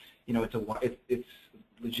that it's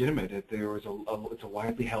legitimate. That it's a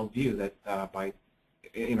widely held view that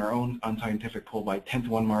in our own unscientific poll by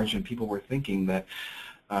 10-to-1 margin, people were thinking that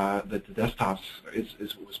the desktops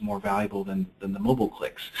was more valuable than the mobile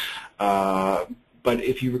clicks. But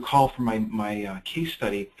if you recall from my case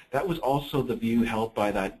study, that was also the view held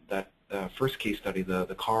by that first case study,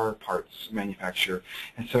 the car parts manufacturer.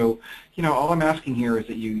 And so, all I'm asking here is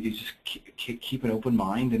that you just keep an open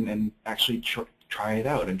mind and actually try it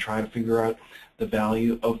out and try to figure out the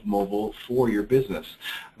value of mobile for your business.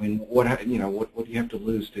 I mean, what do you have to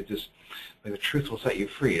lose to just, like, the truth will set you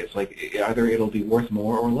free. It's like either it'll be worth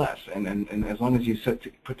more or less, and as long as you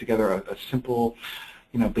put together a simple,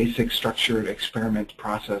 basic structured experiment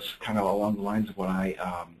process, kind of along the lines of what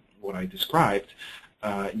I described,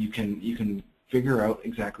 you can figure out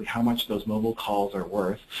exactly how much those mobile calls are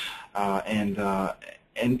worth, and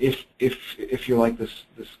if you're like this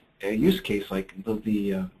use case, like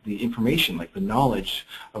the information, like the knowledge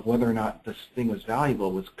of whether or not this thing was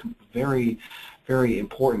valuable was very, very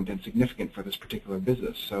important and significant for this particular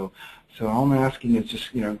business. So all I'm asking is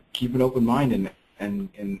just keep an open mind and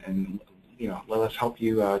let us help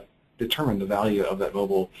you determine the value of that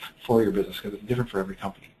mobile for your business, because it's different for every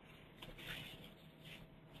company.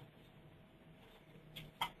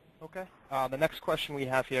 Okay. The next question we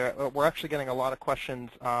have here, we're actually getting a lot of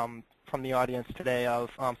questions from the audience today of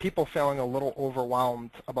people feeling a little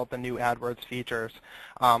overwhelmed about the new AdWords features.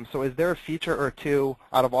 So is there a feature or two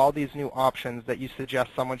out of all these new options that you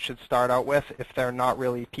suggest someone should start out with if they're not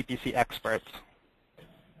really PPC experts?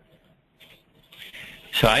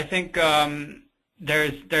 So I think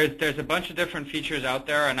there's a bunch of different features out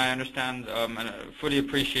there, and I understand and I fully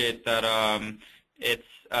appreciate that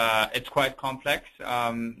it's quite complex.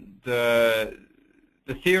 The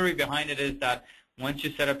theory behind it is that once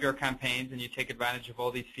you set up your campaigns and you take advantage of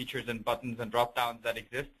all these features and buttons and drop-downs that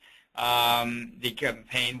exist, the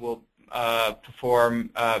campaign will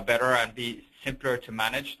perform better and be simpler to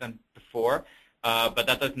manage than before. But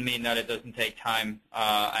that doesn't mean that it doesn't take time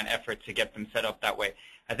and effort to get them set up that way.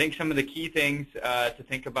 I think some of the key things to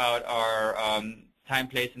think about are time,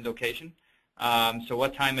 place, and location. So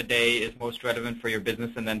what time of day is most relevant for your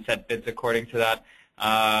business, and then set bids according to that.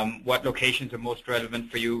 What locations are most relevant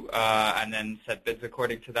for you, and then set bids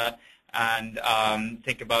according to that. And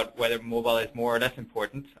think about whether mobile is more or less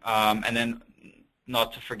important, and then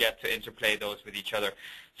not to forget to interplay those with each other.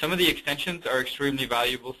 Some of the extensions are extremely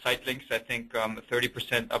valuable. Sitelinks, I think a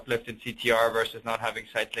 30% uplift in CTR versus not having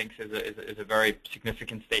Sitelinks is a very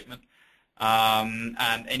significant statement.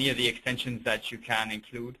 And any of the extensions that you can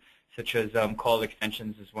include, such as call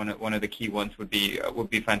extensions, is one of the key ones, would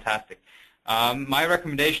be fantastic. My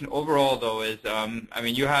recommendation overall, though, is I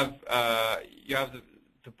mean, you have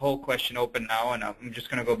the poll question open now, and I'm just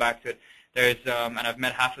going to go back to it. There's and I've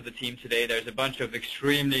met half of the team today. There's a bunch of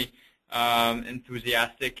extremely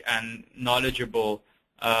enthusiastic and knowledgeable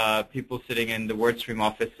people sitting in the WordStream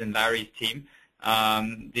office in Larry's team.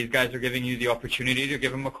 These guys are giving you the opportunity to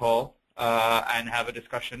give them a call and have a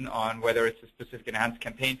discussion on whether it's a specific enhanced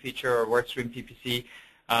campaign feature or WordStream PPC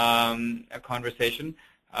a conversation,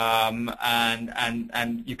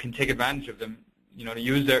 and you can take advantage of them. You know,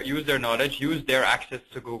 use their knowledge, use their access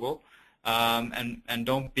to Google, and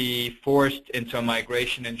don't be forced into a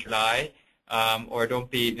migration in July, or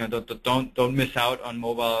don't miss out on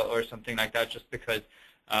mobile or something like that just because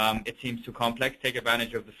it seems too complex. Take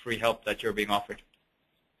advantage of the free help that you're being offered.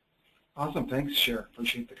 Awesome, thanks, Cher.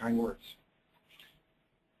 Appreciate the kind words.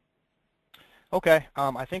 Okay,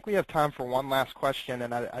 I think we have time for one last question,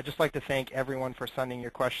 and I'd just like to thank everyone for sending your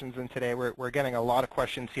questions in today. We're getting a lot of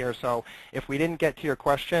questions here, so if we didn't get to your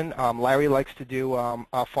question, Larry likes to do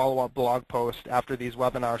a follow-up blog post after these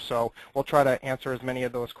webinars, so we'll try to answer as many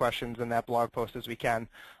of those questions in that blog post as we can.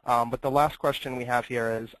 But the last question we have here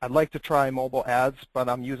is, I'd like to try mobile ads, but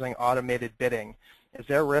I'm using automated bidding. Is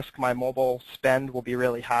there a risk my mobile spend will be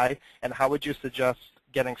really high, and how would you suggest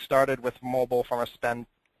getting started with mobile from a spend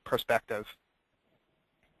perspective?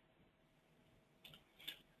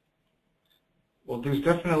 Well, there's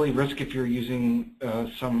definitely risk if you're using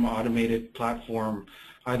some automated platform,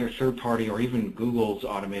 either third-party or even Google's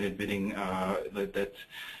automated bidding. That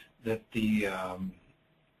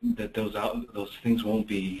those things won't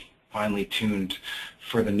be finely tuned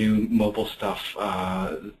for the new mobile stuff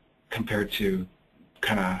compared to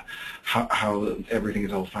kind of how everything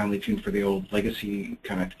is all finely tuned for the old legacy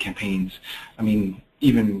kind of campaigns. I mean,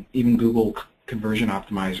 even Google Conversion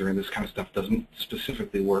Optimizer and this kind of stuff doesn't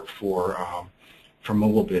specifically work for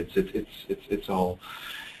mobile bids. It's only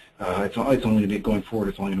going to going forward.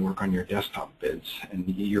 It's only going to work on your desktop bids, and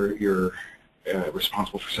you're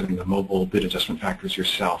responsible for setting the mobile bid adjustment factors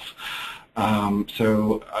yourself.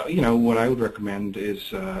 So you know, what I would recommend is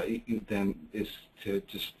to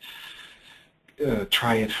just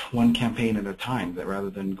try it one campaign at a time, that rather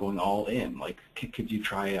than going all in. Like, could you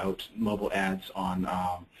try out mobile ads on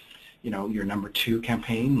you know, your number 2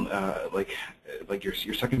 campaign, like your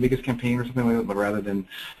second biggest campaign or something like that, but rather than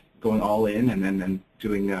going all in and then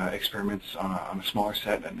doing experiments on a smaller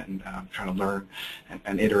set and trying to learn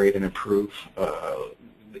and iterate and improve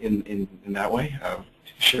in that way.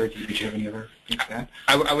 Cher, did you have any other things to add?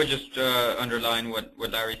 I would just underline what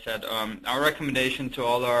Larry said. Our recommendation to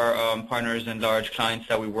all our partners and large clients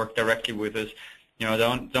that we work directly with is, you know,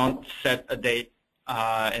 don't set a date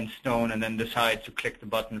in stone and then decide to click the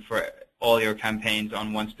button for all your campaigns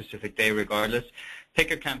on one specific day regardless.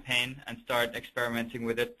 Pick a campaign and start experimenting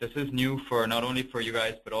with it. This is new for not only for you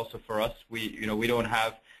guys but also for us. We don't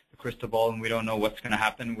have the crystal ball, and we don't know what's going to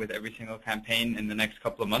happen with every single campaign in the next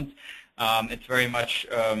couple of months. It's very much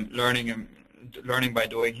learning by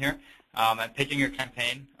doing here, and picking your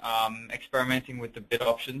campaign, experimenting with the bid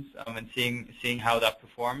options, and seeing how that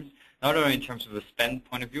performs. Not only in terms of a spend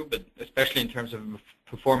point of view, but especially in terms of a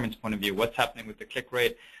performance point of view. What's happening with the click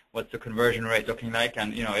rate? What's the conversion rate looking like?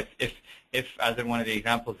 And you know, if as in one of the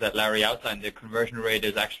examples that Larry outlined, the conversion rate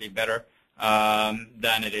is actually better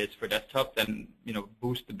than it is for desktop, then you know,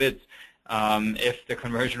 boost the bids. If the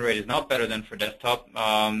conversion rate is not better than for desktop,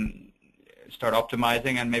 start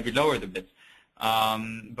optimizing and maybe lower the bids.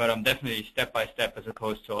 But I'm definitely step by step as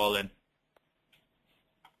opposed to all in.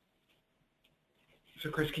 So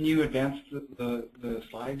Chris, can you advance the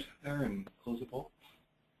slide there and close the poll?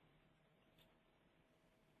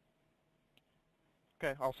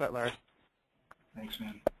 Okay, all set, Larry. Thanks,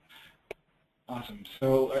 man. Awesome.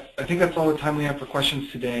 So I think that's all the time we have for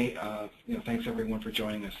questions today. Thanks everyone for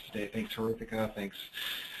joining us today. Thanks Horrifica. Thanks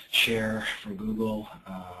Cher from Google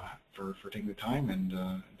for taking the time,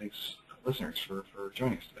 and thanks listeners for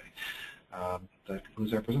joining us today. That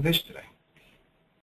concludes our presentation today.